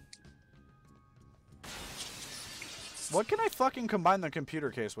 Oh. What can I fucking combine the computer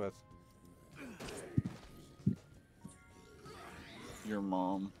case with? Your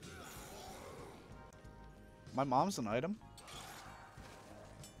mom. My mom's an item.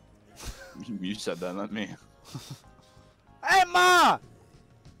 You said that, not me. Hey, Ma!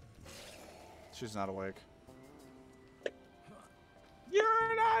 She's not awake.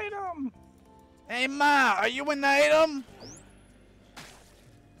 You're an item! Hey, Ma, are you an item?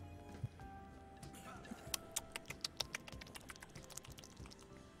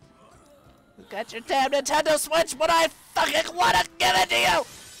 You got your damn Nintendo Switch, but I fucking wanna give it to you!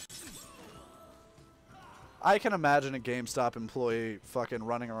 I can imagine a GameStop employee fucking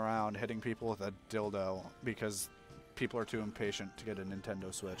running around hitting people with a dildo because people are too impatient to get a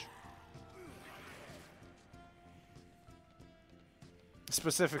Nintendo Switch.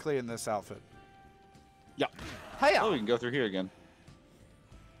 Specifically in this outfit. Yeah. Hey! Oh, we can go through here again.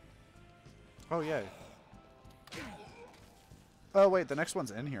 Oh, yay. Oh, wait, the next one's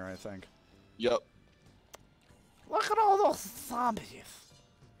in here, I think. Yep. Look at all those zombies.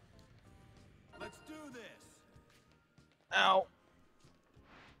 Let's do this. Ow.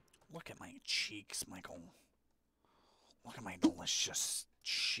 Look at my cheeks, Michael. Look at my delicious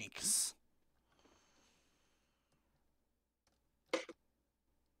cheeks.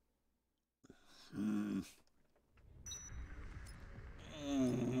 Mm.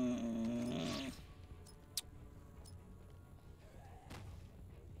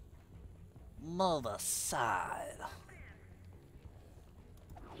 Move aside.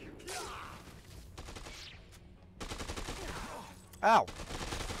 Ow.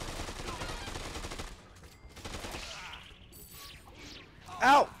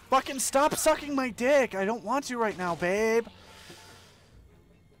 Ow! Fucking stop sucking my dick! I don't want to right now, babe!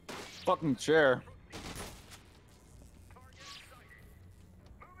 Fucking chair.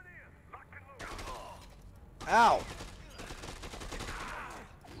 Ow!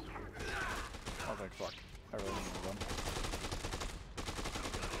 Oh, thank fuck. I really need to run.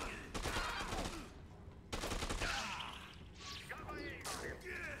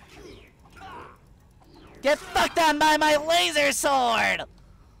 Get fucked on by my laser sword!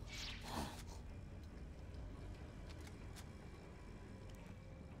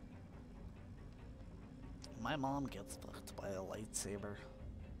 My mom gets fucked by a lightsaber.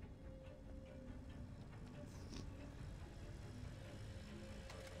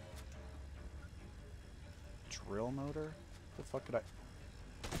 Drill motor? The fuck did I...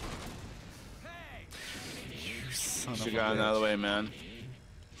 You son of a Should've gotten out of the way, man.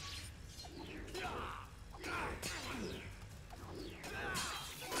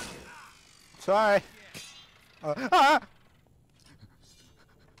 Sorry. Ah!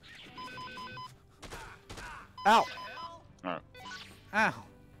 Ow! Alright. Ow!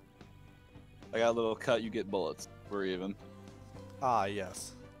 I got a little cut, you get bullets. We're even. Ah,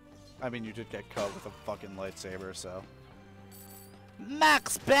 yes. I mean, you did get cut with a fucking lightsaber, so...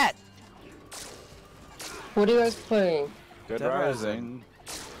 Max bet! What are you guys playing? Dead Dead Rising.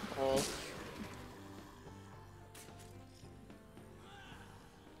 Oh.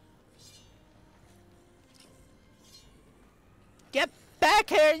 Get back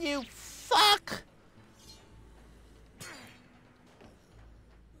here, you fuck!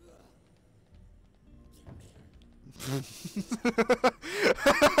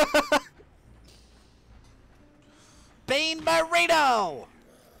 Bean burrito!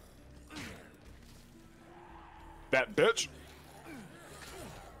 That bitch.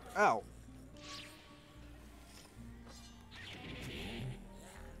 Ow.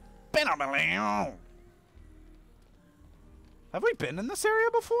 Have we been in this area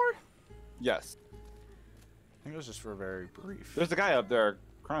before? Yes. I think it was just for a very brief. There's a guy up there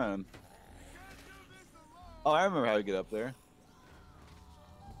crying. Oh, I remember how to get up there.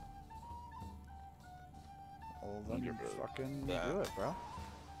 Well, then You're fucking that. do it, bro.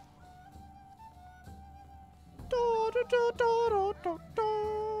 Do, do, do, do, do, do,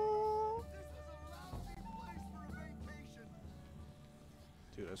 do.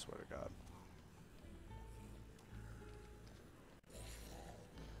 Dude, I swear to God.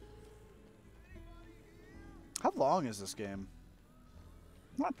 How long is this game?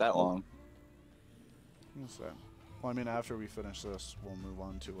 Not that long. What's that? Well, I mean, after we finish this, we'll move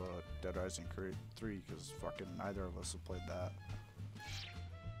on to Dead Rising 3, because fucking neither of us have played that.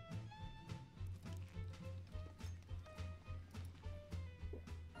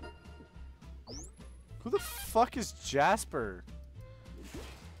 Who the fuck is Jasper?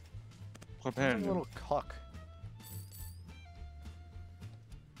 What He's a little cuck.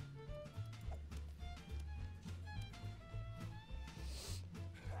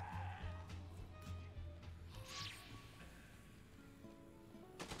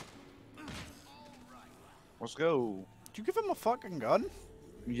 Let's go. Did you give him a fucking gun?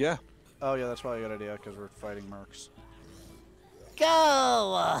 Yeah. Oh yeah, that's probably a good idea, because we're fighting mercs.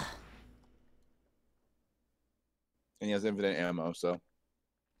 Go! And he has infinite ammo, so.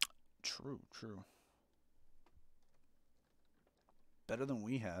 True, true. Better than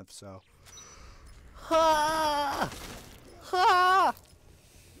we have, so. Ha! Ha!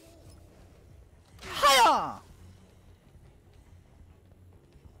 Hiya!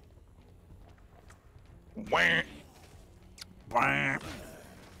 Wah! Bam.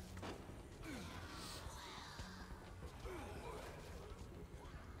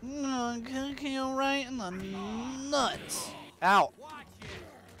 Kick you right in the nuts. Ow.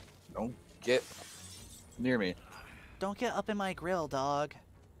 Don't get near me. Don't get up in my grill, dog.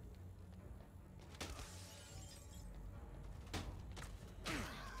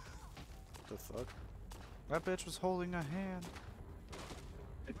 The fuck? That bitch was holding a hand.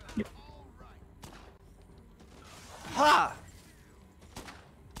 Ha!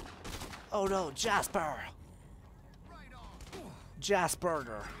 Oh no, Jasper!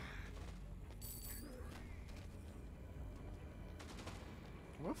 Jasperger.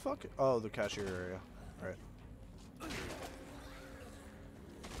 What the fuck? Oh, the cashier area. Right.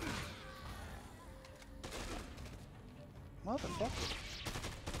 Motherfucker.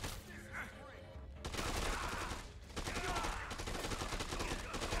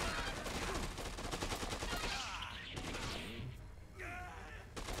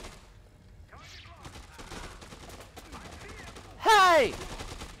 Hey!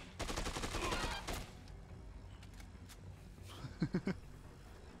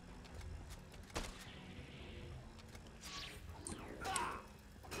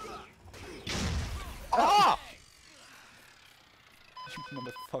 Ah! You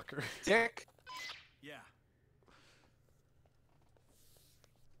motherfucker. Dick. Yeah.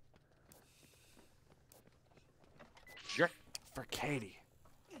 Jerk. For Katie.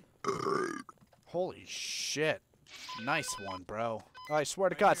 Holy shit. Nice one, bro. I swear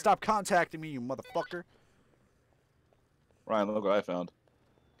to God, stop contacting me, you motherfucker. Ryan, look what I found.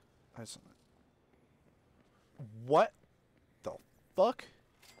 What the fuck?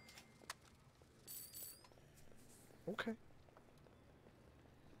 Okay.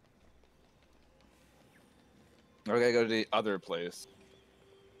 I gotta go to the other place.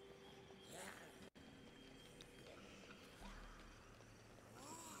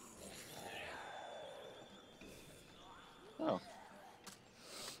 Oh.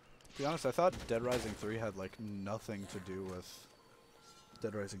 To be honest, I thought Dead Rising 3 had like nothing to do with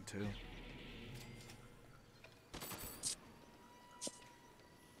Dead Rising 2.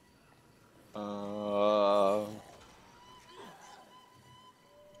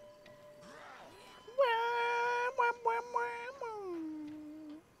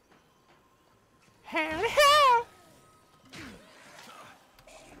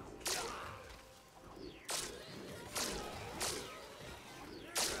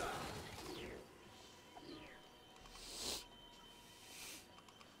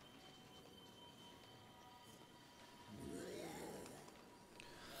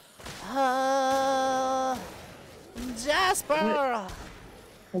 Jasper!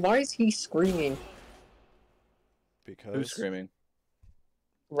 Why is he screaming? Because Who's screaming?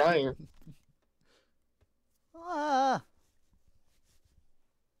 Ryan. Ah.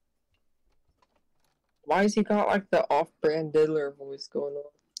 Why has he got like the off-brand diddler voice going on?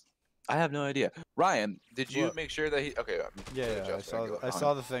 I have no idea. Ryan, did you What? make sure that he? Okay. Yeah, I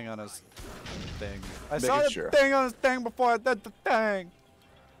saw the thing on his thing. I Making saw the sure. thing on his thing before I did the thing.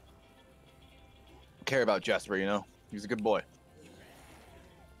 Care about Jasper, you know. He's a good boy.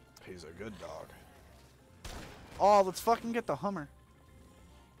 He's a good dog. Oh, let's fucking get the Hummer.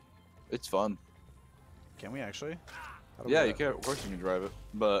 It's fun. Can we actually? How do we Yeah, do you that? can. Of course you can drive it,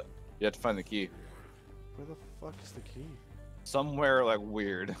 but you have to find the key Where the fuck is the key? somewhere like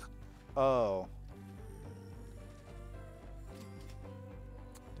weird. Oh.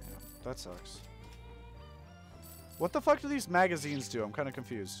 Damn, that sucks. What the fuck do these magazines do? I'm kind of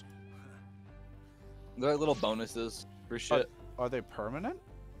confused. They're like little bonuses for shit Are they permanent?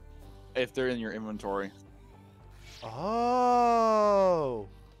 if they're in your inventory. Oh.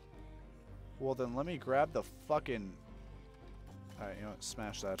 Well, then let me grab the fucking... Alright, you know what?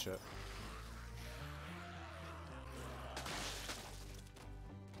 Smash that shit.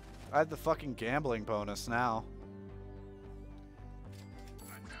 I have the fucking gambling bonus now.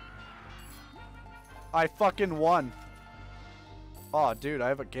 I fucking won. Oh, dude, I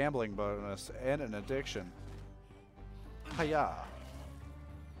have a gambling bonus and an addiction. Hiya.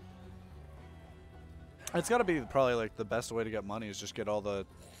 It's gotta be probably like the best way to get money is just get all the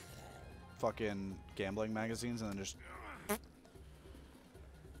fucking gambling magazines and then just...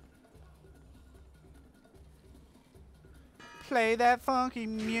 Play that funky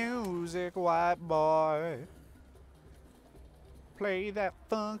music, white boy. Play that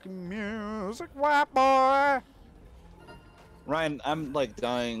funky music, white boy. Ryan, I'm like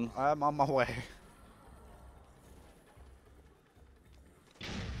dying. I'm on my way.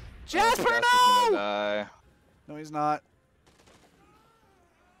 Jasper's Jasper, gonna no! die. No, he's not.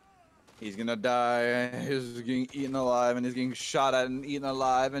 He's gonna die. He's getting eaten alive, and he's getting shot at and eaten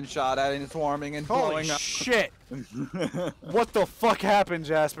alive, and shot at and swarming and Holy blowing up. shit! What the fuck happened,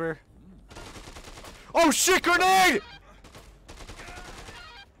 Jasper? Oh shit, grenade!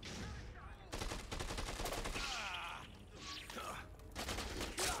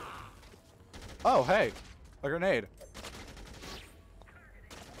 Oh, hey. A grenade.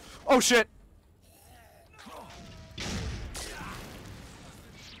 Oh shit!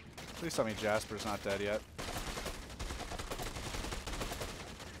 Please tell me Jasper's not dead yet.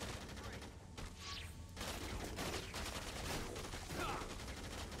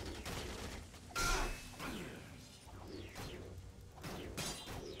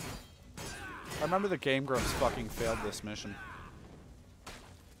 I remember the Game Grumps fucking failed this mission.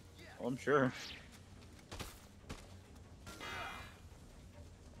 I'm sure.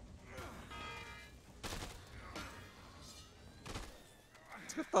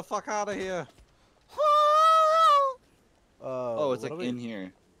 Let's get the fuck out of here. Oh, it's like in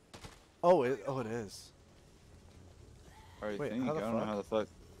here. Oh, it is. I Wait, think. how I the don't know fuck? how the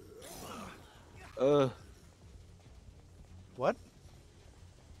fuck. What?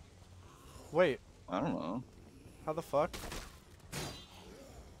 Wait, I don't know. how the fuck?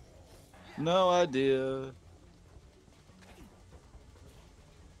 No idea.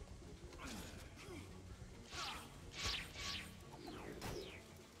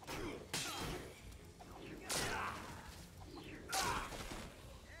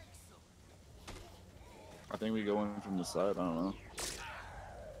 I think we go in from the side. I don't know.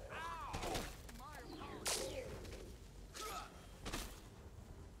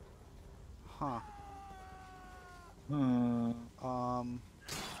 Huh.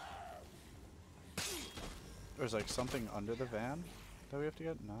 There's like something under the van that we have to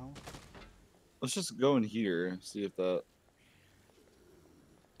get? No. Let's just go in here. See if that.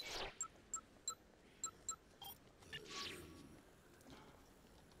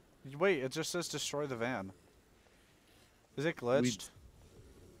 Wait, it just says destroy the van. Is it glitched?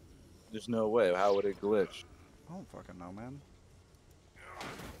 There's no way. How would it glitch? I don't fucking know, man.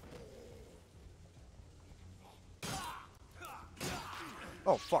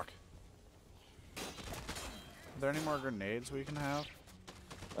 Oh, fuck. Are there any more grenades we can have?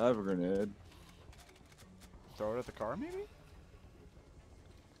 I have a grenade. Throw it at the car, maybe?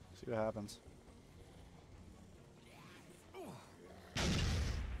 See what happens.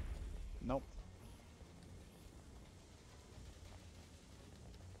 Nope.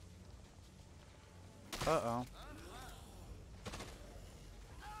 Uh-oh.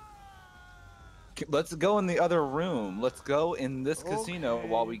 Let's go in the other room. Let's go in this casino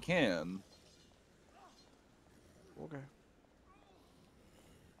while we can. Okay.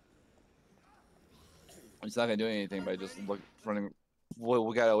 It's not gonna do anything by just running. Well,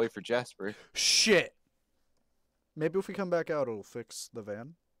 we gotta wait for Jasper. Shit! Maybe if we come back out, it'll fix the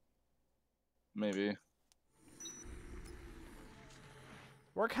van. Maybe.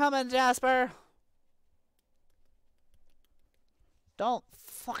 We're coming, Jasper! Don't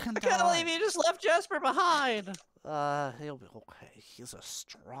fucking die. I can't believe you just left Jasper behind. He'll be okay. He's a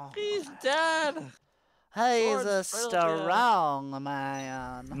strong He's man. dead. He's Lord a Spelled you. strong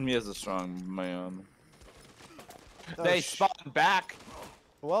man. He is a strong man. Oh, They spawned back.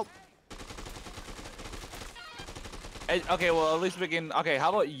 Well, Okay, well at least we can. Okay, how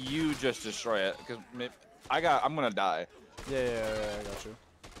about you just destroy it? Because I'm gonna die. yeah, I got you.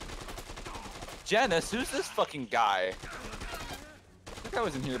 Janice, who's this fucking guy? That guy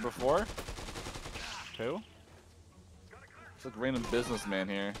was in here before. Who? It's like a random businessman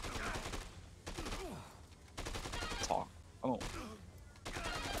here. Talk. Oh.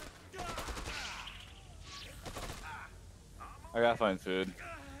 I gotta find food.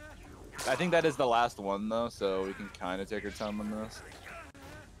 I think that is the last one though, so we can kind of take our time on this.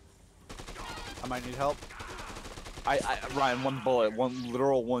 I might need help. Ryan, one bullet,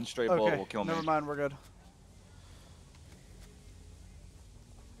 one straight bullet will kill me. Never mind, we're good.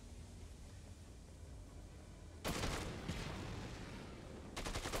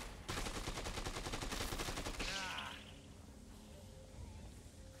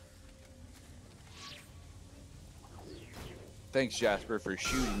 Thanks, Jasper, for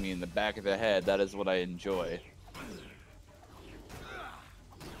shooting me in the back of the head. That is what I enjoy.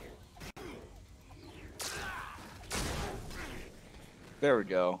 There we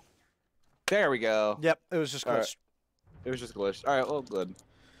go. There we go. Yep, it was just glitched. It was just glitched. All right, well, good.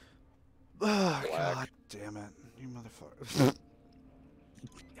 Oh, Black. God damn it. You motherfucker.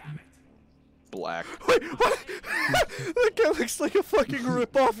 Black. Wait, what? That guy looks like a fucking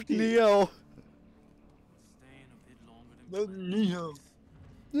rip-off Neo. The Neo.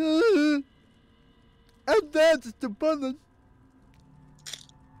 And that's the button.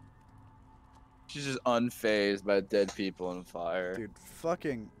 She's just unfazed by dead people on fire. Dude,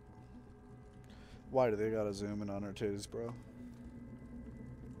 fucking. Why do they gotta zoom in on her titties, bro?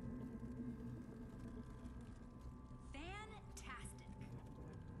 Fantastic.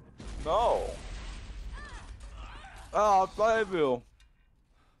 No. Oh, Fireball.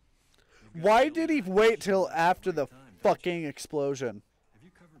 Why did he wait till after the fucking explosion? Have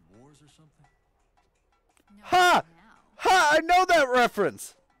you covered wars or something? No, Ha! now. Ha! I know that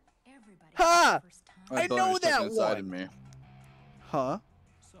reference! Everybody Ha! has the first time. I My know boner's stuck that inside one. of me. Huh?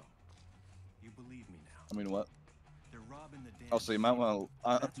 So, you believe me now. I mean, what? They're robbing the damn Also, you might want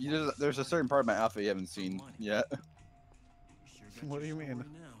to. There's a certain part of my outfit you haven't seen yet. Sure got What do your you mean?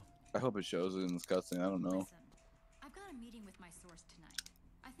 story now. I hope it shows it in this cutscene. I don't know. Listen, I've got a meeting with my source tonight.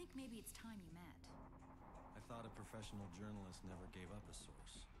 I think maybe it's time you met. I thought a professional journalist never gave up a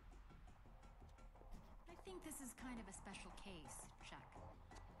source. I think this is kind of a special case, Chuck.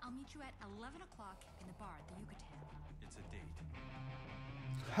 I'll meet you at 11 o'clock in the bar at the Yucatan. It's a date.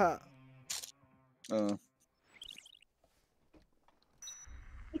 Ha!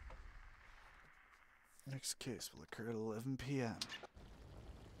 Next case will occur at 11 p.m.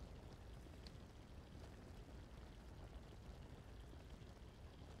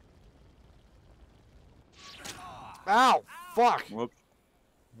 Ow! Fuck! Whoop.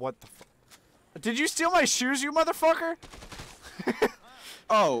 What the fuck? Did you steal my shoes, you motherfucker?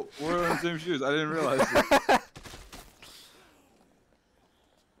 Oh, we're wearing the same shoes. I didn't realize it.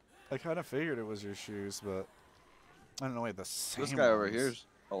 I kind of figured it was your shoes, but I don't know. Wait, the same This guy over ones. here's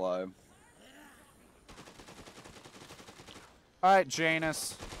alive. All right,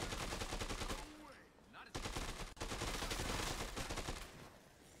 Janus.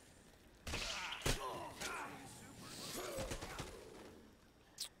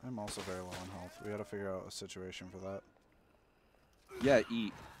 I'm also very low on health. We gotta figure out a situation for that. Yeah,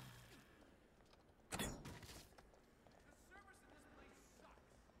 eat.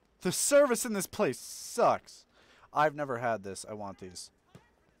 The service in this place sucks. I've never had this. I want these.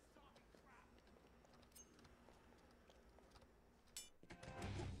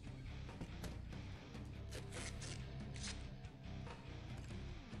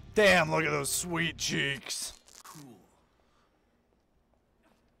 Damn, look at those sweet cheeks. Cool.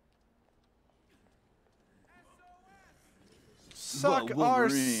 Suck Whoa, our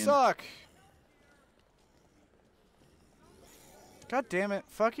Wolverine. suck. God damn it.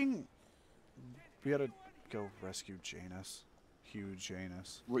 Fucking. We gotta go rescue Janus. Huge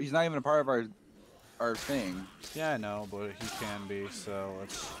Janus. He's not even a part of our thing. Yeah, I know, but he can be, so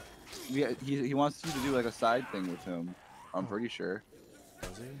let's. He wants you to do like a side thing with him. I'm pretty sure.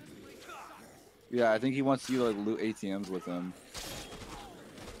 Does he? Yeah, I think he wants you to like loot ATMs with him.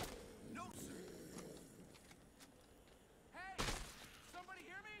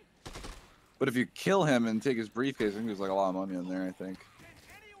 But if you kill him and take his briefcase, I think there's like a lot of money in there. I think.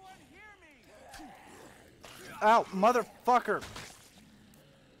 Ow, motherfucker!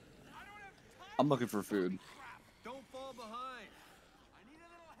 I'm looking for food. Don't fall behind. I need a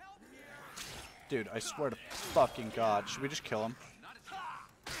little help here. Dude, I swear to fucking God. Should we just kill him?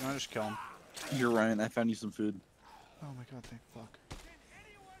 You wanna just kill him? You're right. I found you some food. Oh my God, thank fuck.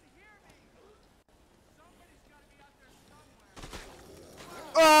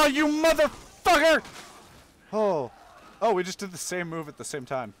 Oh, you motherfucker! Oh. Oh, we just did the same move at the same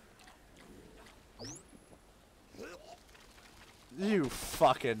time. You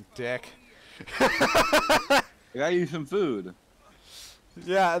fucking dick. I got you some food.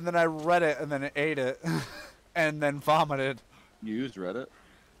 Yeah, and then I read it, and then ate it, and then vomited. You used Reddit.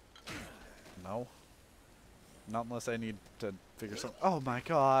 No. Not unless I need to figure something. Oh my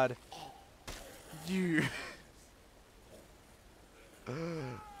God. You.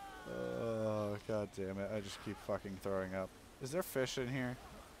 Oh, God damn it. I just keep fucking throwing up. Is there fish in here?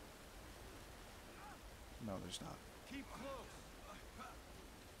 No, there's not. Keep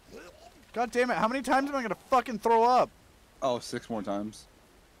close. God damn it. How many times am I gonna fucking throw up? Oh, 6 more times.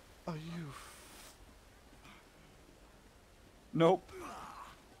 Oh, you. Nope.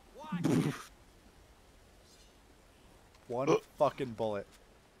 One fucking bullet.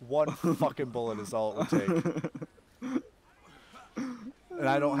 One fucking bullet is all it would take. And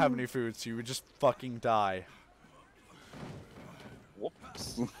I don't have any food, so you would just fucking die.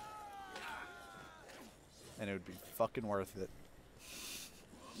 Whoops. And it would be fucking worth it.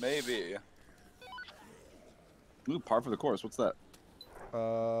 Maybe. Ooh, par for the course. What's that?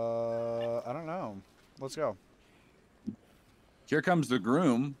 I don't know. Let's go. Here comes the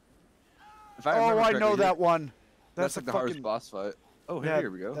groom. If I Oh, remember I correctly, know that one. That's That's like a the fucking hardest boss fight. Oh, yeah, here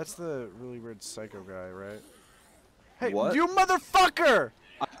we go. That's the really weird psycho guy, right? Hey, What? you motherfucker!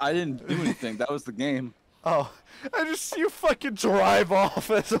 I didn't do anything. That was the game. Oh, I just see you fucking drive off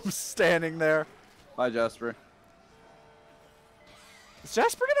as I'm standing there. Bye, Jasper. Is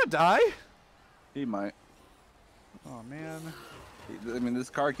Jasper gonna die? He might. Oh man. I mean, this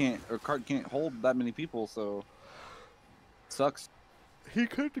cart can't hold that many people, so sucks. He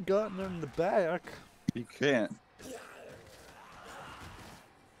could have gotten in the back. He can't.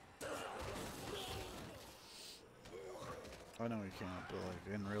 I know he can't, but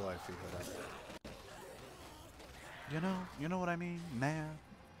like in real life he could have. You know what I mean, man.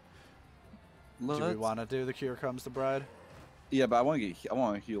 Do we want to do the Here Comes the Bride? Yeah, but I want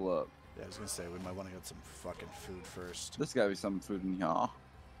to heal up. Yeah, I was gonna say we might want to get some fucking food first. There's gotta be some food in here.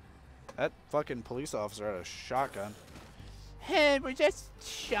 That fucking police officer had a shotgun. Hey, we're just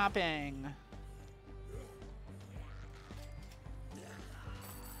shopping.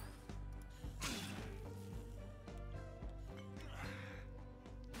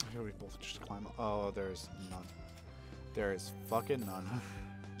 Here we both just climb. Oh, there's none. There is fucking none.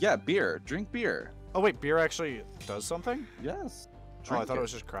 Yeah, beer. Drink beer. Oh wait, beer actually does something? Yes. Oh, I Drink thought it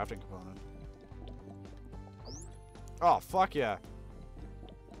was just crafting component. Oh, fuck yeah.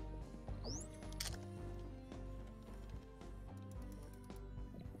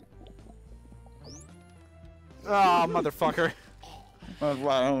 Oh, motherfucker. That's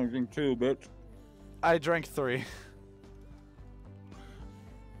why I only drink 2, bitch. I drank 3.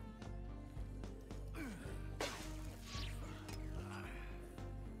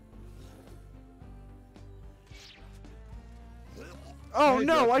 Oh Hey,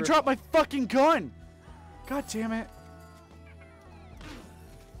 no, I Jasper. dropped my fucking gun! God damn it.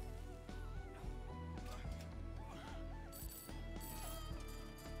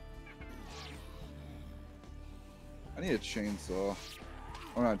 I need a chainsaw.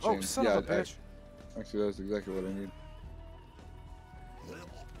 Or not Oh, chainsaw. son yeah, of a bitch. actually, that's exactly what I need.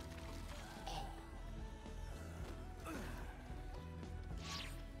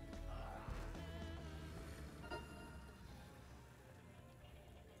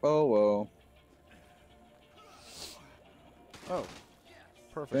 Oh, well. Oh.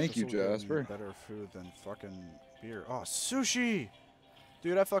 Perfect. Thank This you, will give me Jasper. better food than fucking beer. Oh, sushi!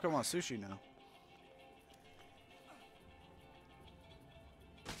 Dude, I fucking want sushi now.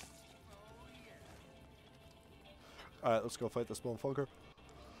 Alright, let's go fight this motherfucker.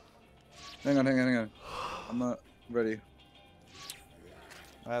 Hang on. I'm not ready.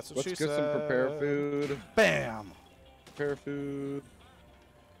 That's what Let's she get said. some prepare food. Bam! Prepare food.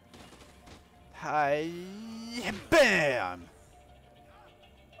 Hi! Bam!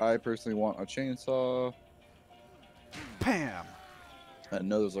 I personally want a chainsaw. Bam! I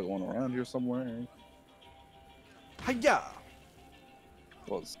know there's like one around here somewhere. Hiya!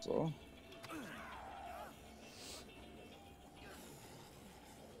 What's so?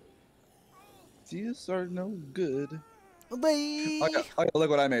 These are no good. Look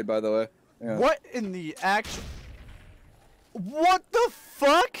what I made, by the way. Yeah. What in the actual... What the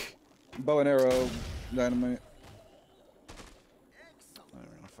fuck? Bow and arrow, dynamite. I'm not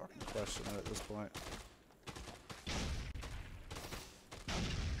gonna fucking question it at this point.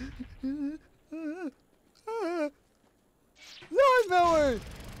 No, no way!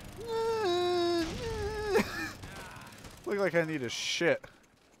 Look like I need a shit.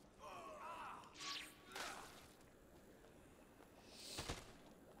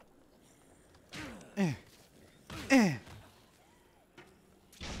 Eh. Eh.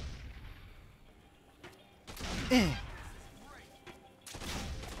 Eh.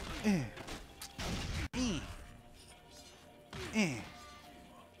 Eh. Eh. Eh.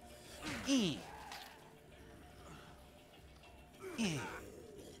 Eh. Eh.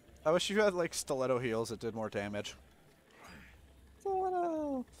 I wish you had like stiletto heels that did more damage.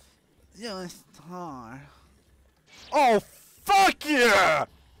 Stiletto. Yeah, it's hard. Oh fuck yeah!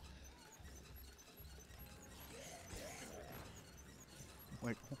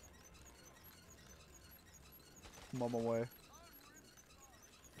 Like, I'm on my way.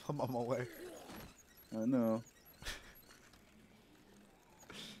 I'm on my way. I know.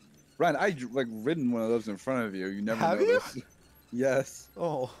 Ryan, I like ridden one of those in front of you. You never Have you? noticed. Yes.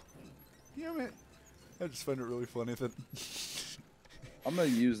 Oh, damn it! I just find it really funny that I'm gonna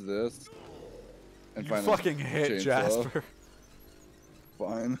use this. And you find a fucking hit chainsaw. Jasper.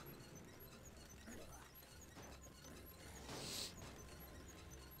 Fine.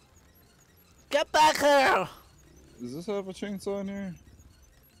 Motherfucker! Does this have a chainsaw in here?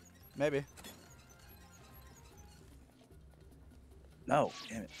 Maybe. No.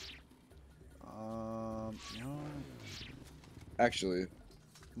 Damn it. You know, Actually,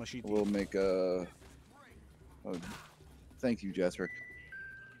 machete. we'll make a. Oh, thank you, Jasper.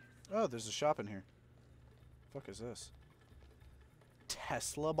 Oh, there's a shop in here. Fuck is this?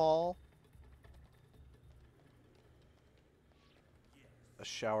 Tesla ball? A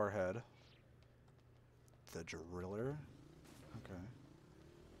shower head. The driller? Okay.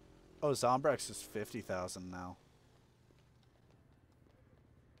 Oh, Zombrex is 50,000 now.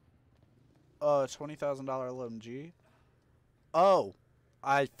 $20,000 LMG. Oh,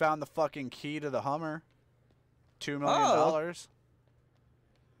 I found the fucking key to the Hummer. $2 million. Oh.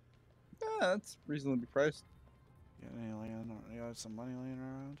 Yeah, that's reasonably priced. You got some money laying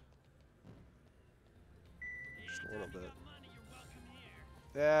around? Just a little bit.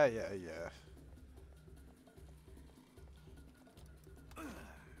 Yeah.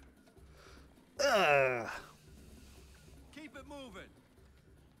 Keep it moving.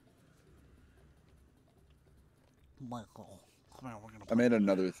 Michael, come on, we're gonna. I made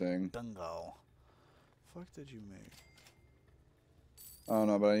another thing. Bingo. Fuck did you make? I don't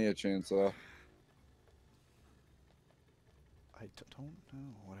know, but I need a chainsaw. I don't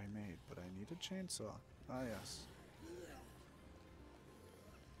know what I made, but I need a chainsaw. Ah, yes.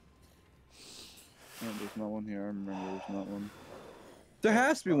 Oh, there's not one here. I remember there's not one. There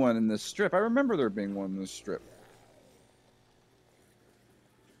has to be one in this strip. I remember there being one in this strip.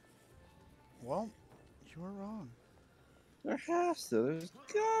 Well, you were wrong. There has to. There's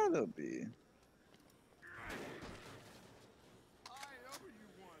gotta be.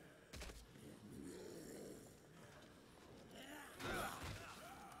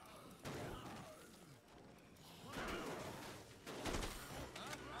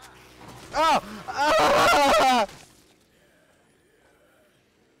 Oh! Ah!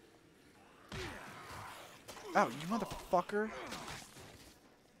 Ow, you motherfucker.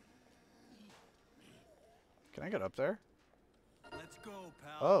 Can I get up there? Let's go,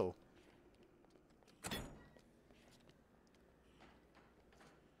 pal. Oh.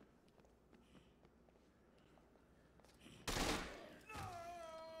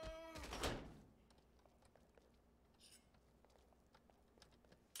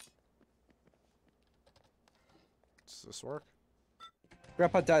 Does this work?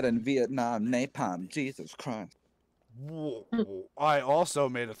 Grandpa died in Vietnam. Napalm. Jesus Christ. Whoa. I also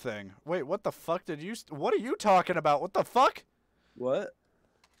made a thing. Wait, what the fuck did you... What are you talking about? What the fuck? What?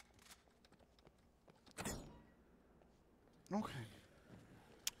 Okay.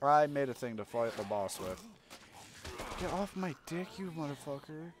 I made a thing to fight the boss with. Get off my dick, you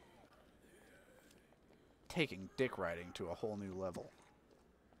motherfucker. Taking dick riding to a whole new level.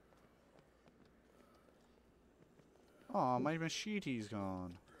 Aw, my machete's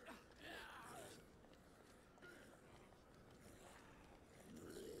gone.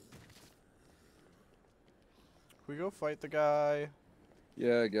 We go fight the guy.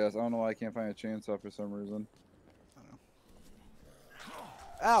 Yeah, I guess. I don't know why I can't find a chainsaw for some reason.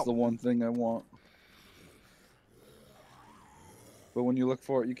 Ow! It's the one thing I want. But when you look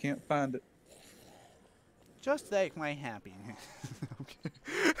for it, you can't find it. Just like my happiness.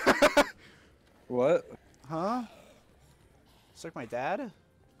 Okay. What? Huh? It's like my dad?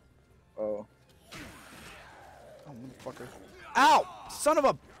 Oh. Oh, motherfucker. Ow! Son of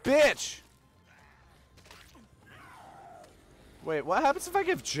a bitch! Wait, what happens if I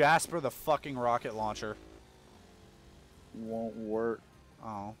give Jasper the fucking rocket launcher? Won't work.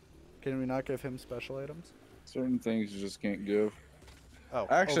 Oh. Can we not give him special items? Certain things you just can't give. Oh,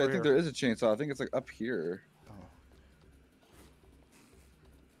 Actually, I over think here. there is a chainsaw. I think it's like up here.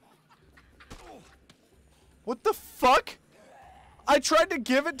 Oh. What the fuck? I tried to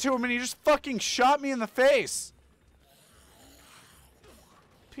give it to him and he just fucking shot me in the face.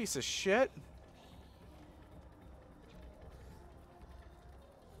 Piece of shit.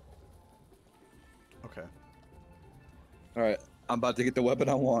 Okay. Alright, I'm about to get the weapon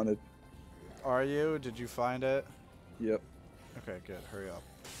I wanted. Are you? Did you find it? Yep. Okay, good. Hurry up.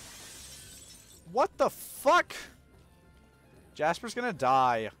 What the fuck? Jasper's gonna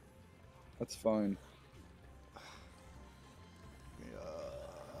die. That's fine.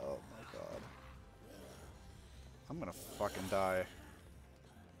 Oh my god. I'm gonna fucking die.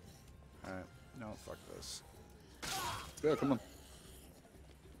 Alright. No, fuck this. Yeah, come on.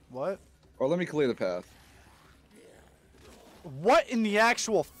 What? Or let me clear the path. What in the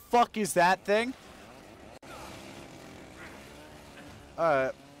actual fuck is that thing?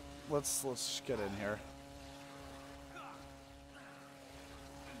 Alright. Let's just get in here.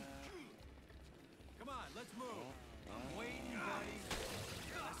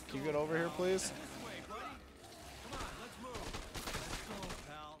 Can you get over here, please? This way, buddy. Come on, let's move. Let's go,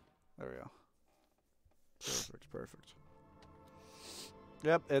 pal. There we go. Perfect, perfect.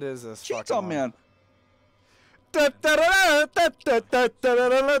 Yep, it is this fucking Chainsaw one. Man.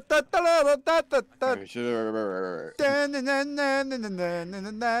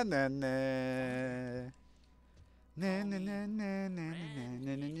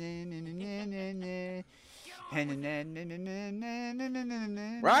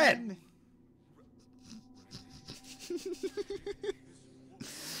 Ryan!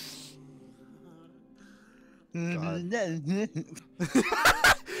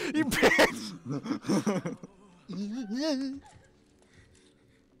 You bitch!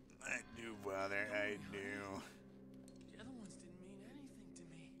 I do, brother, I do. The other ones didn't mean anything to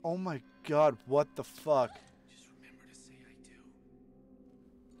me. Oh my god, what the fuck? Just remember to say I do.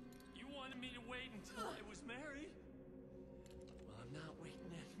 You wanted me to wait until I was married? Well, I'm not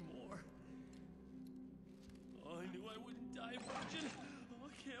waiting anymore. Oh, I knew I wouldn't die virgin. Oh, I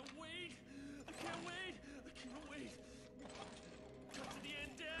can't wait. I can't wait. I can't wait. Cut to the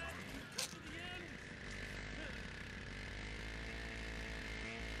end, Dad. Cut to the end.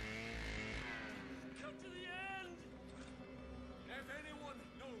 Cut to the end. If anyone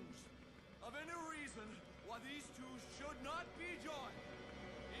knows of any reason why these two should not be joined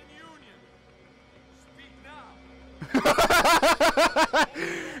in union, speak now.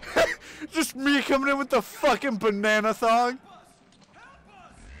 Just me coming in with the fucking banana thong?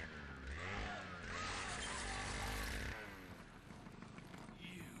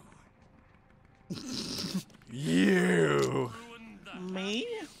 You. Me?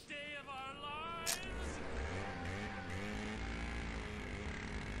 Day of our lives.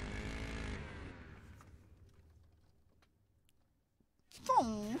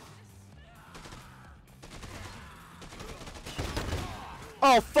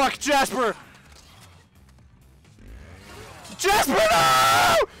 Oh fuck, Jasper! Jasper,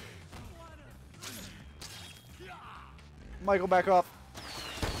 no! Michael, back off.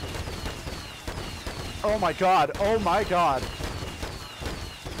 Oh my god, oh my god.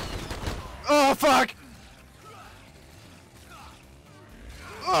 Oh fuck!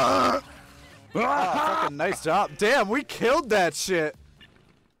 Ah, fucking nice job. Damn, we killed that shit.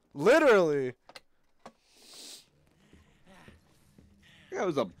 Literally. That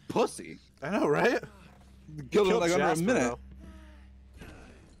was a pussy. I know, right? Killed him Killed like under a Jasper, minute. though.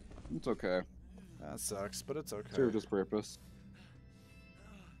 It's okay. That sucks, but it's okay. Served his purpose.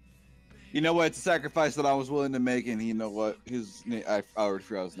 You know what? It's a sacrifice that I was willing to make, and you know what? His name, I already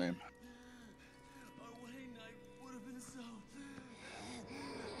forgot his name. Our wedding night would have been so.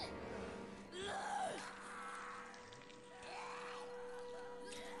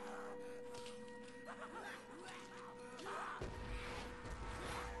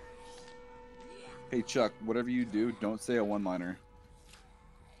 Hey Chuck, whatever you do, don't say a one-liner.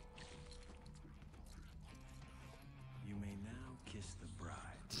 You may now kiss the bride.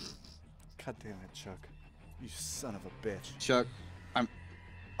 God damn it, Chuck. You son of a bitch. Chuck, I'm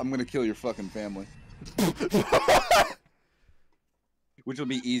gonna kill your fucking family. Which will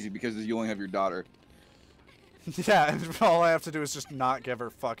be easy because you only have your daughter. Yeah, and all I have to do is just not give her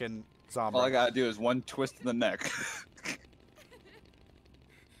fucking zombie. All I gotta do is one twist in the neck.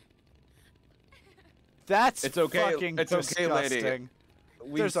 That's It's okay. fucking It's okay, disgusting. lady.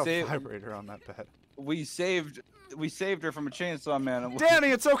 There's a vibrator on that bed. We saved her from a chainsaw man.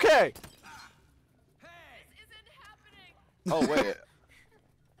 Danny, it's okay. Oh wait,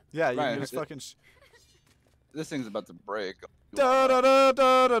 Yeah, you Ryan, can just fucking. this thing's about to break. Da da da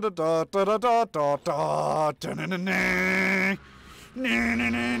da da da da da da da da da na na na. Na na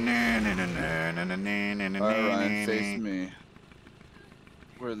na na na na na na na na. Alright, Ryan, face me.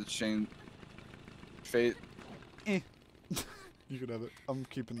 Where the chain? Face. You can have it. I'm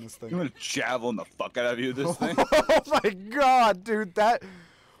keeping this I'm thing. gonna javelin the fuck out of you. This thing. Oh my god, dude, that.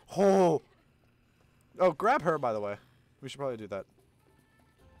 Oh. Oh, grab her, by the way. We should probably do that.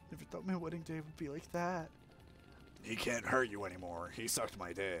 Never thought my wedding day would be like that. He can't hurt you anymore. He sucked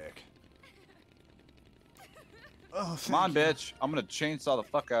my dick. Oh, Come on, bitch. I'm gonna chainsaw the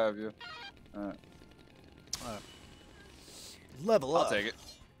fuck out of you. Alright. Level up. I'll take it.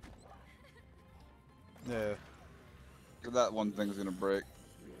 Yeah. That one thing's gonna break.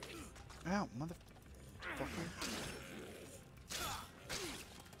 Ow, motherfucker.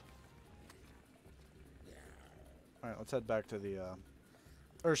 Alright, let's head back to the,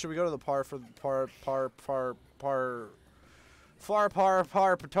 or should we go to the par for par.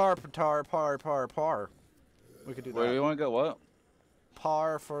 We could do that. Where do you wanna go? What?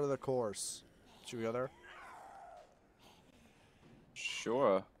 Par for the course. Should we go there?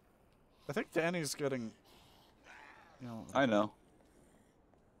 Sure. I think Danny's getting. You know. I know.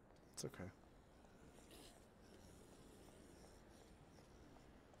 It's okay.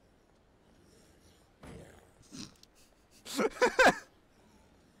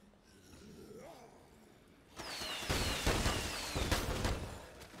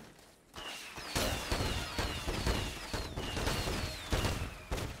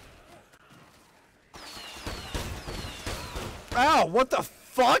 Ow, what the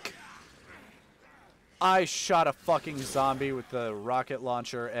fuck? I shot a fucking zombie with the rocket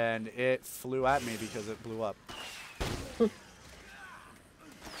launcher and it flew at me because it blew up.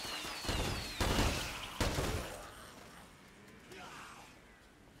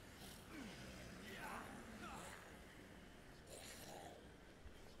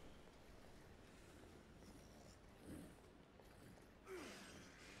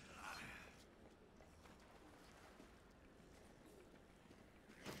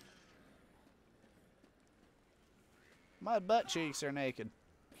 My butt cheeks are naked.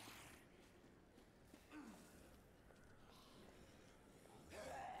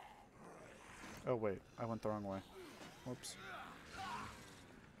 Oh wait, I went the wrong way. Whoops.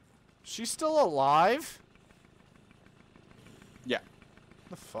 She's still alive? Yeah.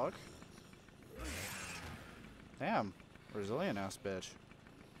 The fuck? Damn. Resilient ass bitch.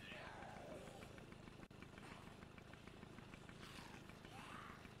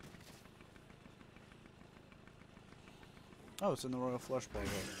 Oh, it's in the Royal Flush Bowl.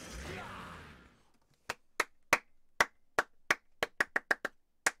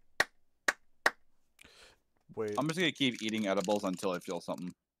 Wait. I'm just gonna keep eating edibles until I feel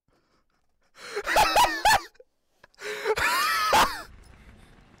something.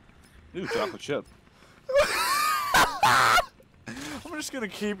 Ooh, chocolate chip. I'm just gonna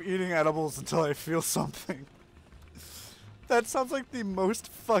keep eating edibles until I feel something. That sounds like the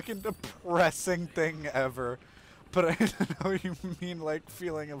most fucking depressing thing ever. But I don't know what you mean, like,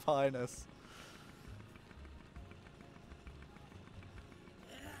 feeling of highness.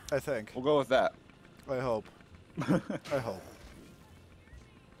 I think. We'll go with that. I hope. I hope.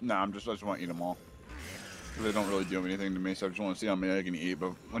 Nah, I just want to eat them all. They don't really do anything to me, so I just want to see how many I can eat,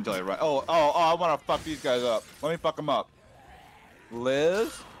 but until I run. Oh, I want to fuck these guys up. Let me fuck them up.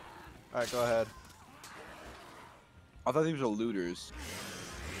 Liz? Alright, go ahead. I thought these were looters.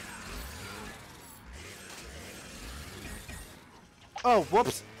 Oh,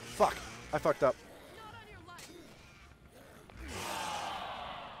 whoops. Fuck. I fucked up.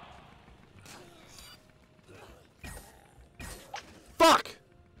 Fuck!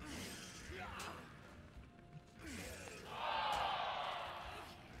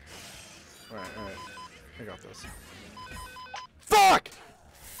 Alright, alright. I got this. Fuck!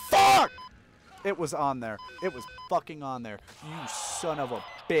 Fuck! It was on there. It was fucking on there. You son of a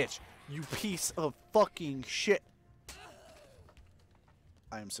bitch. You piece of fucking shit.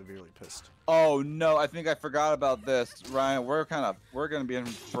 I am severely pissed. Oh no, I think I forgot about this. Ryan, we're gonna be in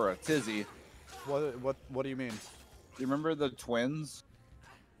for a tizzy. What do you mean? Do you remember the twins?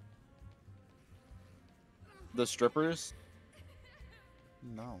 The strippers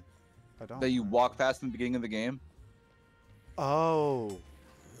No. I don't. that you walk past in the beginning of the game? Oh.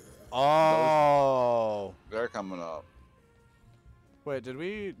 Oh. They're coming up. Wait, did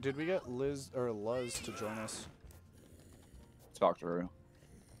we get Liz or Luz to join us? Talk to her.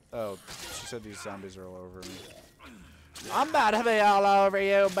 Oh, she said these zombies are all over me. I'm about to be all over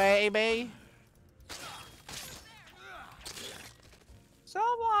you, baby.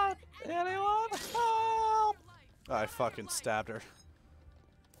 Someone! Anyone? Help! I fucking stabbed her.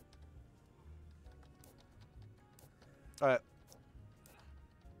 Alright.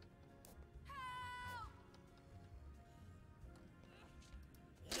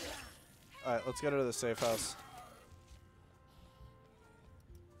 Alright, let's get her to the safe house.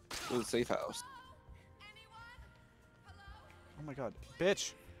 To the safe house. Oh my god.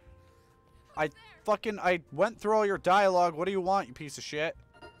 Bitch! I went through all your dialogue. What do you want, you piece of shit?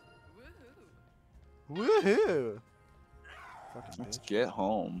 Woohoo! Fucking Let's bitch. get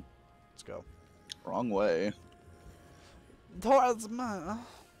home. Let's go. Wrong way. Towards my...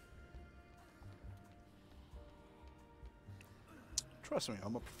 Trust me,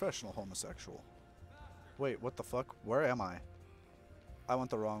 I'm a professional homosexual. Wait, what the fuck? Where am I? I went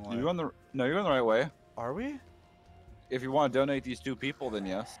the wrong way. You're on the right way. Are we? If you want to donate these 2 people, then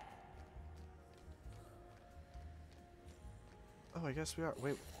yes. Oh, I guess we are.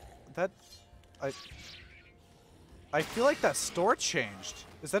 Wait, that... I feel like that store changed.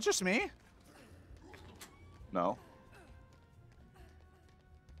 Is that just me? No.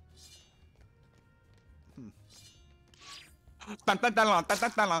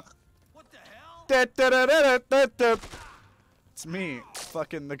 It's me,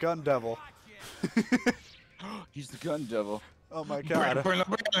 fucking the gun devil. He's the gun devil. Oh my god.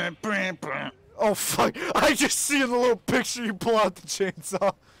 Oh fuck! I just see in the little picture you pull out the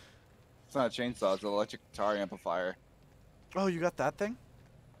chainsaw. It's not a chainsaw, it's an electric guitar amplifier. Oh, you got that thing?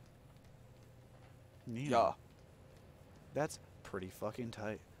 Neat. Yeah. That's pretty fucking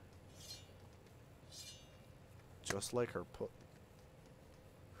tight. Just like her put.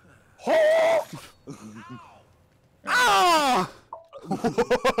 Ah!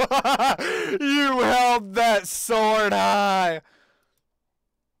 You held that sword high.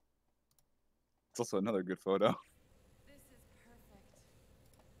 It's also another good photo. This is perfect.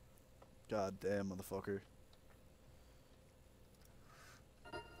 God damn, motherfucker.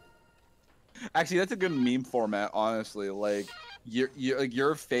 Actually, that's a good meme format, honestly. Like,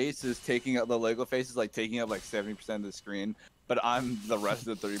 your face is taking up, the Lego face is like taking up like 70% of the screen, but I'm the rest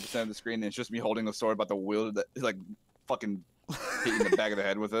of the 30% of the screen, and it's just me holding the sword about the wield that like fucking hitting the back of the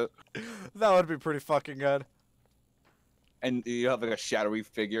head with it. That would be pretty fucking good. And you have like a shadowy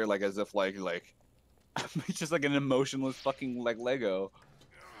figure, like as if like it's just like an emotionless fucking like Lego.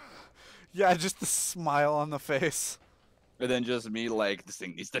 Yeah, just the smile on the face. And then just me like, this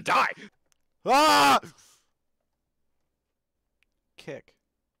thing needs to die. Ah! Kick.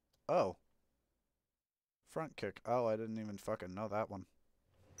 Oh. Front kick. Oh, I didn't even fucking know that one.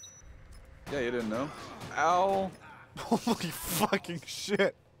 Yeah, you didn't know? Ow. Holy fucking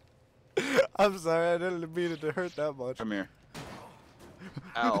shit. I'm sorry, I didn't mean it to hurt that much. Come here.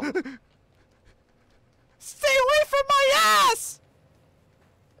 Ow. Stay away from my ass!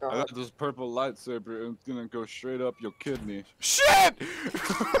 I got this purple lightsaber and it's gonna go straight up your kidney. Shit!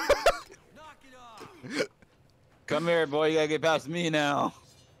 Knock it off! Come here, boy, you gotta get past me now.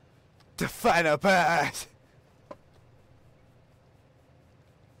 The final pass.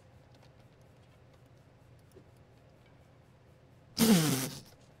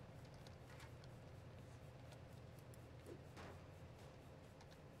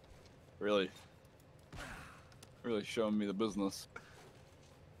 Really showing me the business.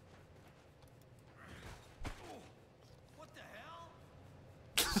 What the hell?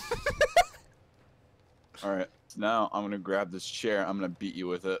 Alright, so now I'm gonna grab this chair, I'm gonna beat you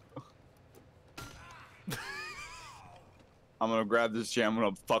with it. I'm gonna grab this chair, I'm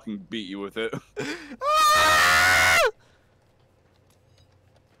gonna fucking beat you with it.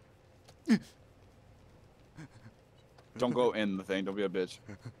 Don't go in the thing, don't be a bitch.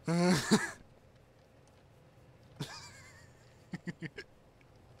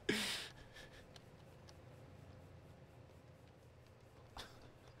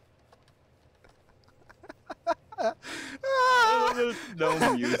 There's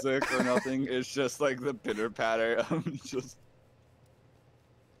no music or nothing, it's just like the pitter patter. I'm just.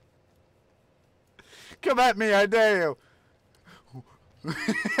 Come at me, I dare you.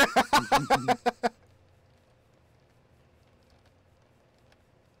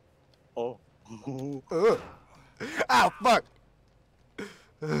 Oh. Ow, fuck.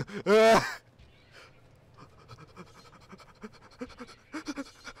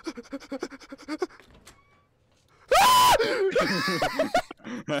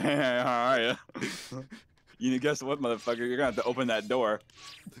 How are ya? You guess what, motherfucker? You're gonna have to open that door.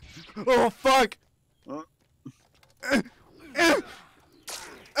 Oh, fuck. Huh?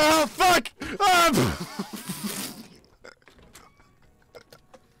 Oh, fuck.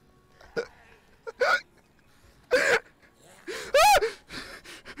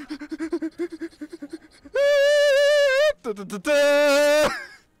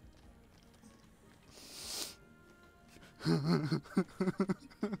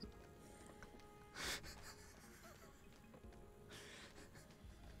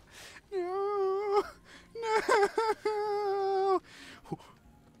 No, no.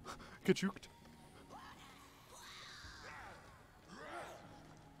 Get juked.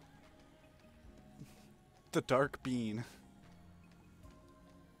 The dark bean.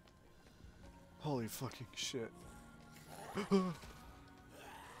 Holy fucking shit.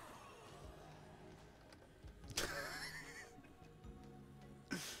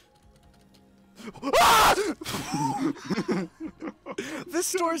 Ah! This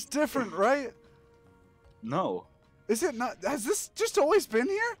store's different, right? No. Is it not? Has this just always been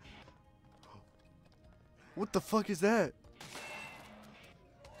here? What the fuck is that?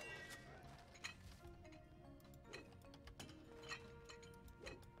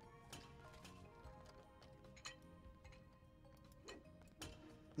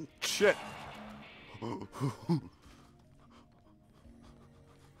 Shit.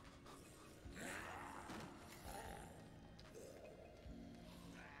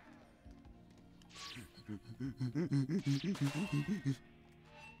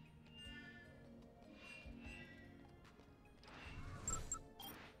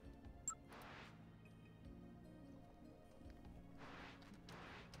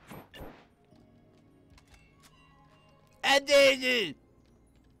 Adele,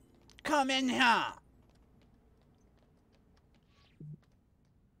 come in here.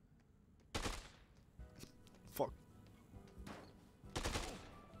 Fuck.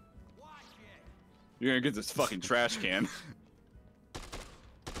 You're gonna get this fucking trash can.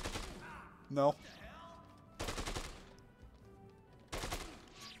 No.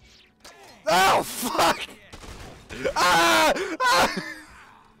 Oh fuck! Ah! Ah!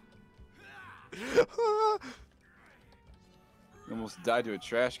 You almost died to a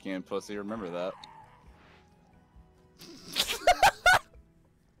trash can, pussy. Remember that.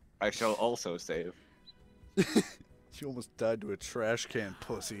 I shall also save. She almost died to a trash can,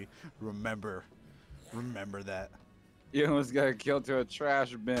 pussy. Remember. Remember that. You almost got killed to a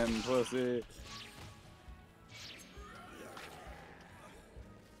trash bin, pussy.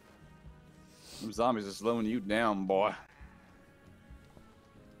 Them zombies are slowing you down, boy.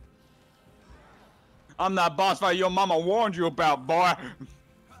 I'm that boss fight your mama warned you about, boy.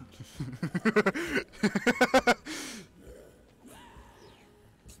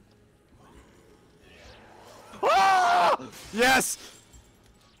 Ah! Yes!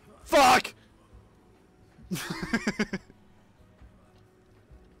 Fuck!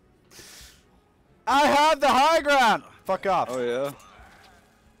 I have the high ground! Fuck off. Oh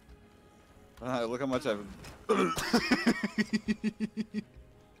yeah. Look how much I've.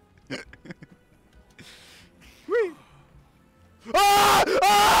 Whee! Ah!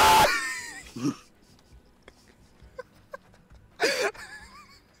 Ah!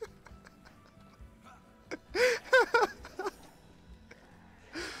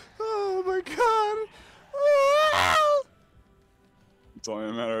 Oh my god! Ah! It's only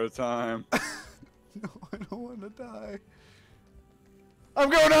a matter of time. No, I don't want to die. I'm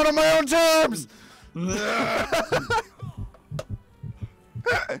going out on my own terms!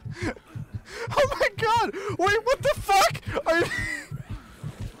 Oh my god! Wait, what the fuck?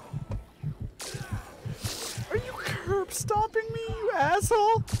 Are you curb stomping me, you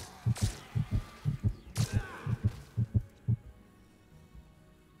asshole?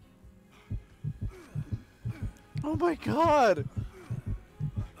 Oh my god!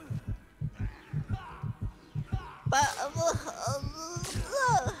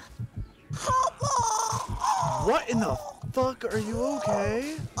 What in the fuck? Are you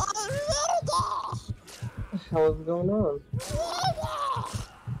okay? What the hell is going on?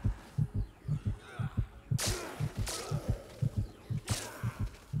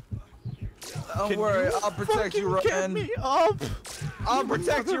 Don't Can worry, you I'll protect you, fucking get Ryan. me up! I'll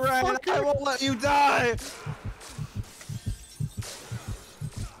protect you, Ryan. I motherfucker. won't let you die.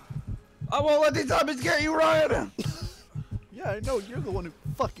 I won't let these zombies get you, Ryan. Yeah, I know, you're the one who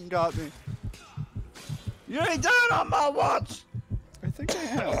fucking got me. You ain't dying on my watch. I think I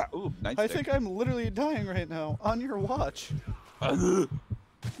am. Ooh, nice. I think I'm literally dying right now on your watch.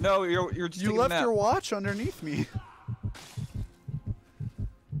 No, you're just You taking a left nap. your watch underneath me.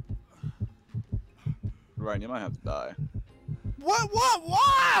 Ryan, you might have to die.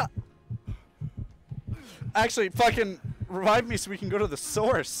 What? Actually, fucking revive me so we can go to the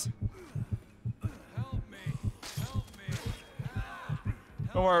source. Help me! Help me!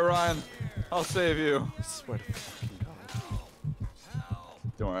 Help! Don't worry, Ryan. I'll save you. I swear to fucking God.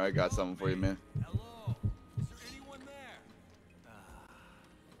 Help! Don't worry, I got something for you, man. Hello? Is there anyone there?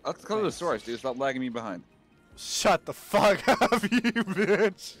 Let's go to the source, dude. Stop lagging me behind. Shut the fuck up, you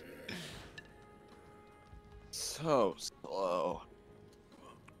bitch. So slow.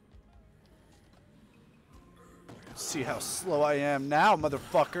 See how slow I am now,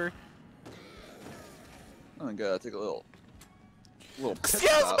 motherfucker. Oh my god, take a little pit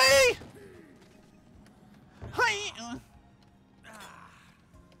Excuse stop. me! Hi.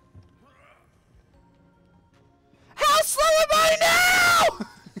 How slow am I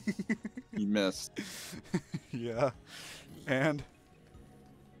now? You missed. Yeah. And?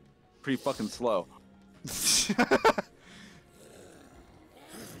 Pretty fucking slow.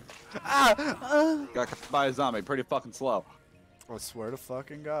 Got caught by a zombie. Pretty fucking slow. I swear to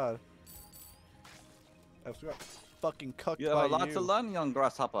fucking God. I got fucking cucked You by have a lot you. to learn, young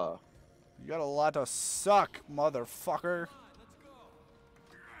grasshopper. You got a lot to suck, motherfucker.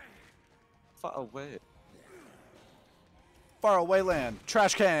 Far away. Far away land.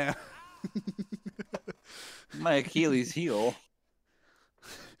 Trash can. My Achilles heel.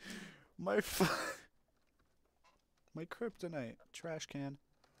 My kryptonite. Trash can.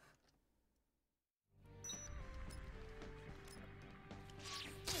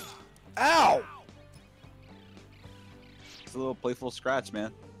 Ow! It's a little playful scratch,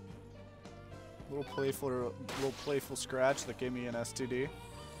 man. Little playful scratch that gave me an STD.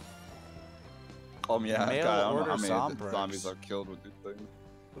 Yeah, Mail God, I don't know order how many Zombrex. zombies are killed with these things.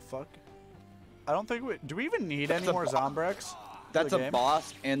 The fuck? I don't think we... Do we even need any more Zombrex? That's a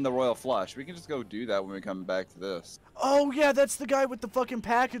boss in the Royal Flush. We can just go do that when we come back to this. Oh, yeah, that's the guy with the fucking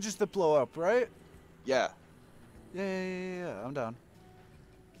packages that blow up, right? Yeah. Yeah, I'm down.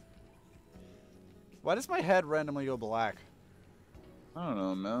 Why does my head randomly go black? I don't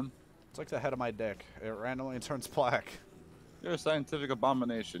know, man. It's like the head of my dick. It randomly turns black. You're a scientific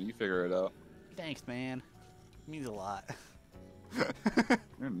abomination. You figure it out. Thanks, man. It means a lot.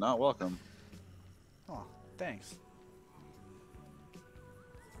 You're not welcome. Oh, thanks.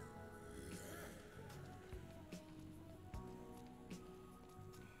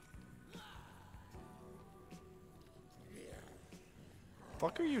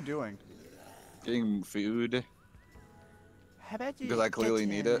 Fuck are you doing? Getting food. How about you? Because I clearly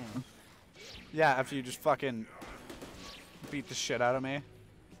need it. Yeah, after you just fucking beat the shit out of me.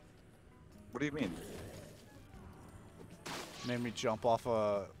 What do you mean? Made me jump off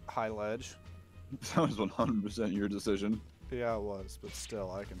a high ledge. That was 100% your decision. Yeah, it was, but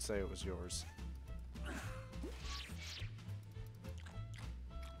still, I can say it was yours.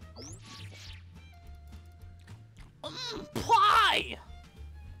 Pie!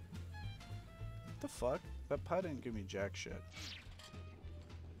 What the fuck? That pie didn't give me jack shit.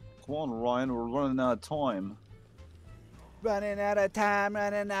 Come on, Ryan. We're running out of time. Running out of time,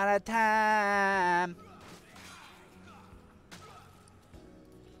 running out of time.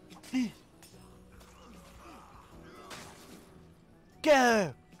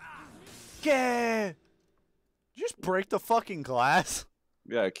 Go! Go! Did you just break the fucking glass?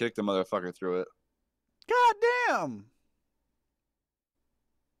 Yeah, I kicked the motherfucker through it. God damn!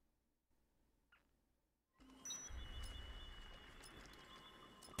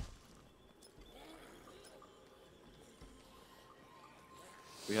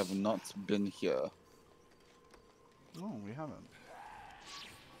 We have not been here. No, we haven't.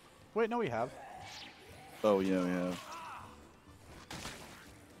 Wait, no, we have. Oh, yeah, we have.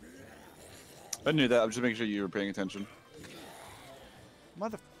 I knew that. I'm just making sure you were paying attention.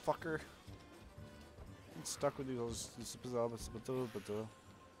 Motherfucker. I'm stuck with these.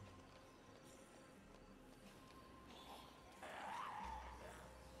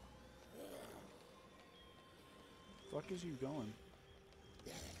 Fuck is you going?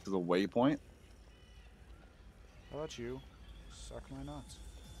 To the waypoint? How about you? Suck my nuts.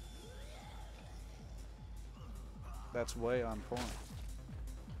 That's way on point.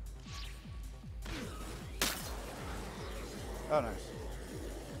 Oh, nice.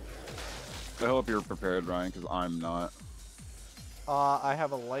 I hope you're prepared, Ryan, because I'm not. I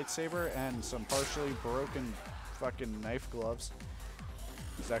have a lightsaber and some partially broken fucking knife gloves.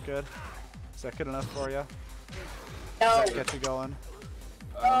 Is that good? Is that good enough for you? No, Does that get you going?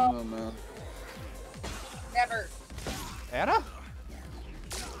 I don't know, man. never. Anna?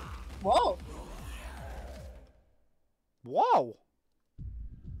 Whoa. Whoa!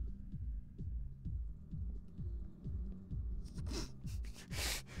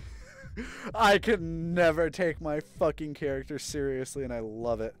 I could never take my fucking character seriously, and I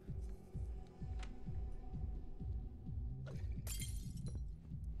love it.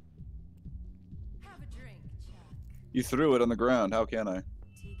 Have a drink, Chuck. You threw it on the ground. How can I?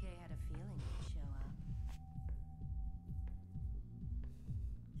 TK had a feeling you'd show up.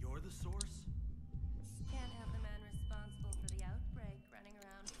 You're the source? Can't have the man responsible for the outbreak running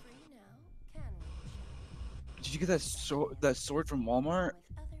around free now, can we, Chuck? Did you get that sword from Walmart?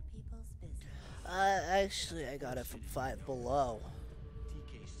 With other people's business. Actually, I got it from Five Below.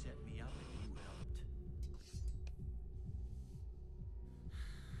 TK set me up and you helped.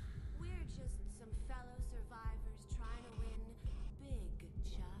 We're just some fellow survivors trying to win big,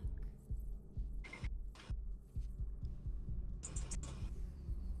 Chuck.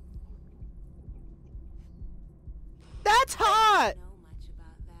 That's hot! Know much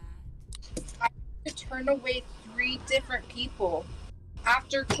about that. To turn away 3 different people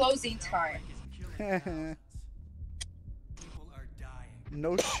after closing time. Thousands. People are dying.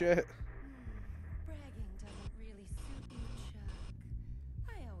 No shit. Bragging doesn't really suit you, Chuck.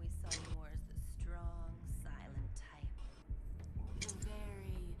 I always saw you more as the strong, silent type. The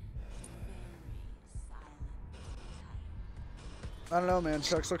very, very silent type. I don't know, man.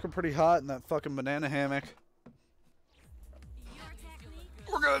 Chuck's looking pretty hot in that fucking banana hammock. Your technique?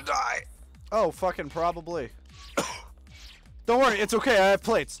 We're gonna die. Oh, fucking probably. Don't worry, it's okay. I have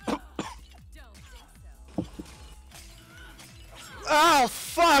plates. Don't think so. Oh,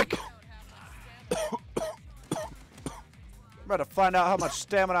 fuck! Don't Better find out how much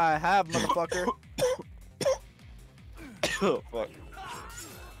stamina I have, motherfucker. Oh, fuck.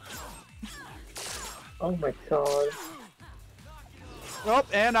 Oh my god. Oh,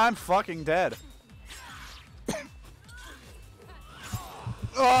 and I'm fucking dead.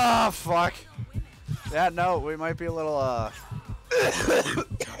 Oh, fuck. Yeah, no, we might be a little,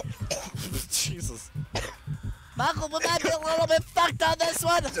 Jesus. Michael, we might be a little bit fucked on this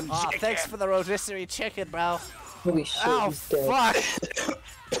one. Aw, thanks for the rotisserie chicken, bro. Holy shit, Ow, he's dead. fuck.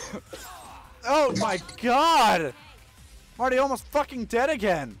 Oh my god. Marty almost fucking dead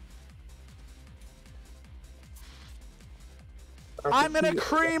again. I'm gonna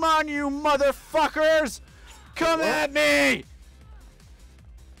cream on you, motherfuckers! Come at me!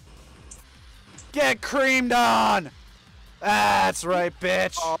 Get creamed on! That's right,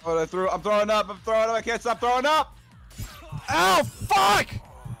 bitch! Oh, I'm throwing up, I can't stop throwing up! Ow, fuck!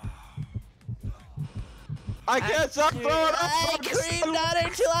 I can't stop throwing up! I creamed on her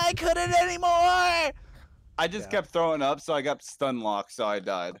till I couldn't anymore! I just kept throwing up, so I got stun locked, so I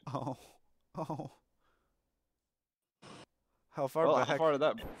died. Oh. Oh. How far Well, back? how far did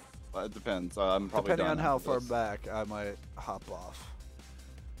that? It depends. I'm probably Depending done on how after far this. back, I might hop off.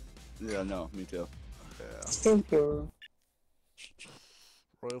 Yeah, no, me too. Yeah. Thank you.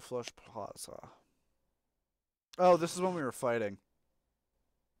 Royal Flush Plaza. Oh, this is when we were fighting.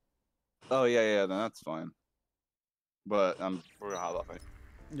 Oh yeah, then that's fine. But we're gonna hop off.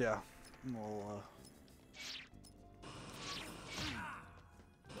 Yeah. We'll,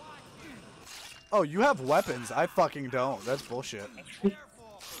 Oh, you have weapons. I fucking don't. That's bullshit.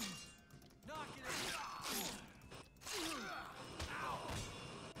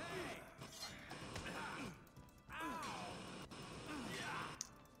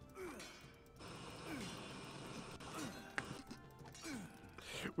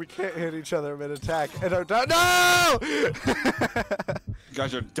 We can't hit each other mid-attack. And our no! You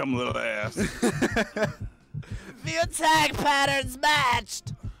guys are dumb little ass. The attack patterns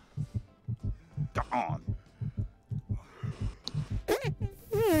matched! Come on.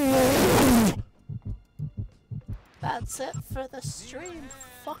 That's it for the stream,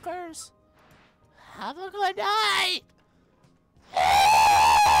 fuckers. Have a good night!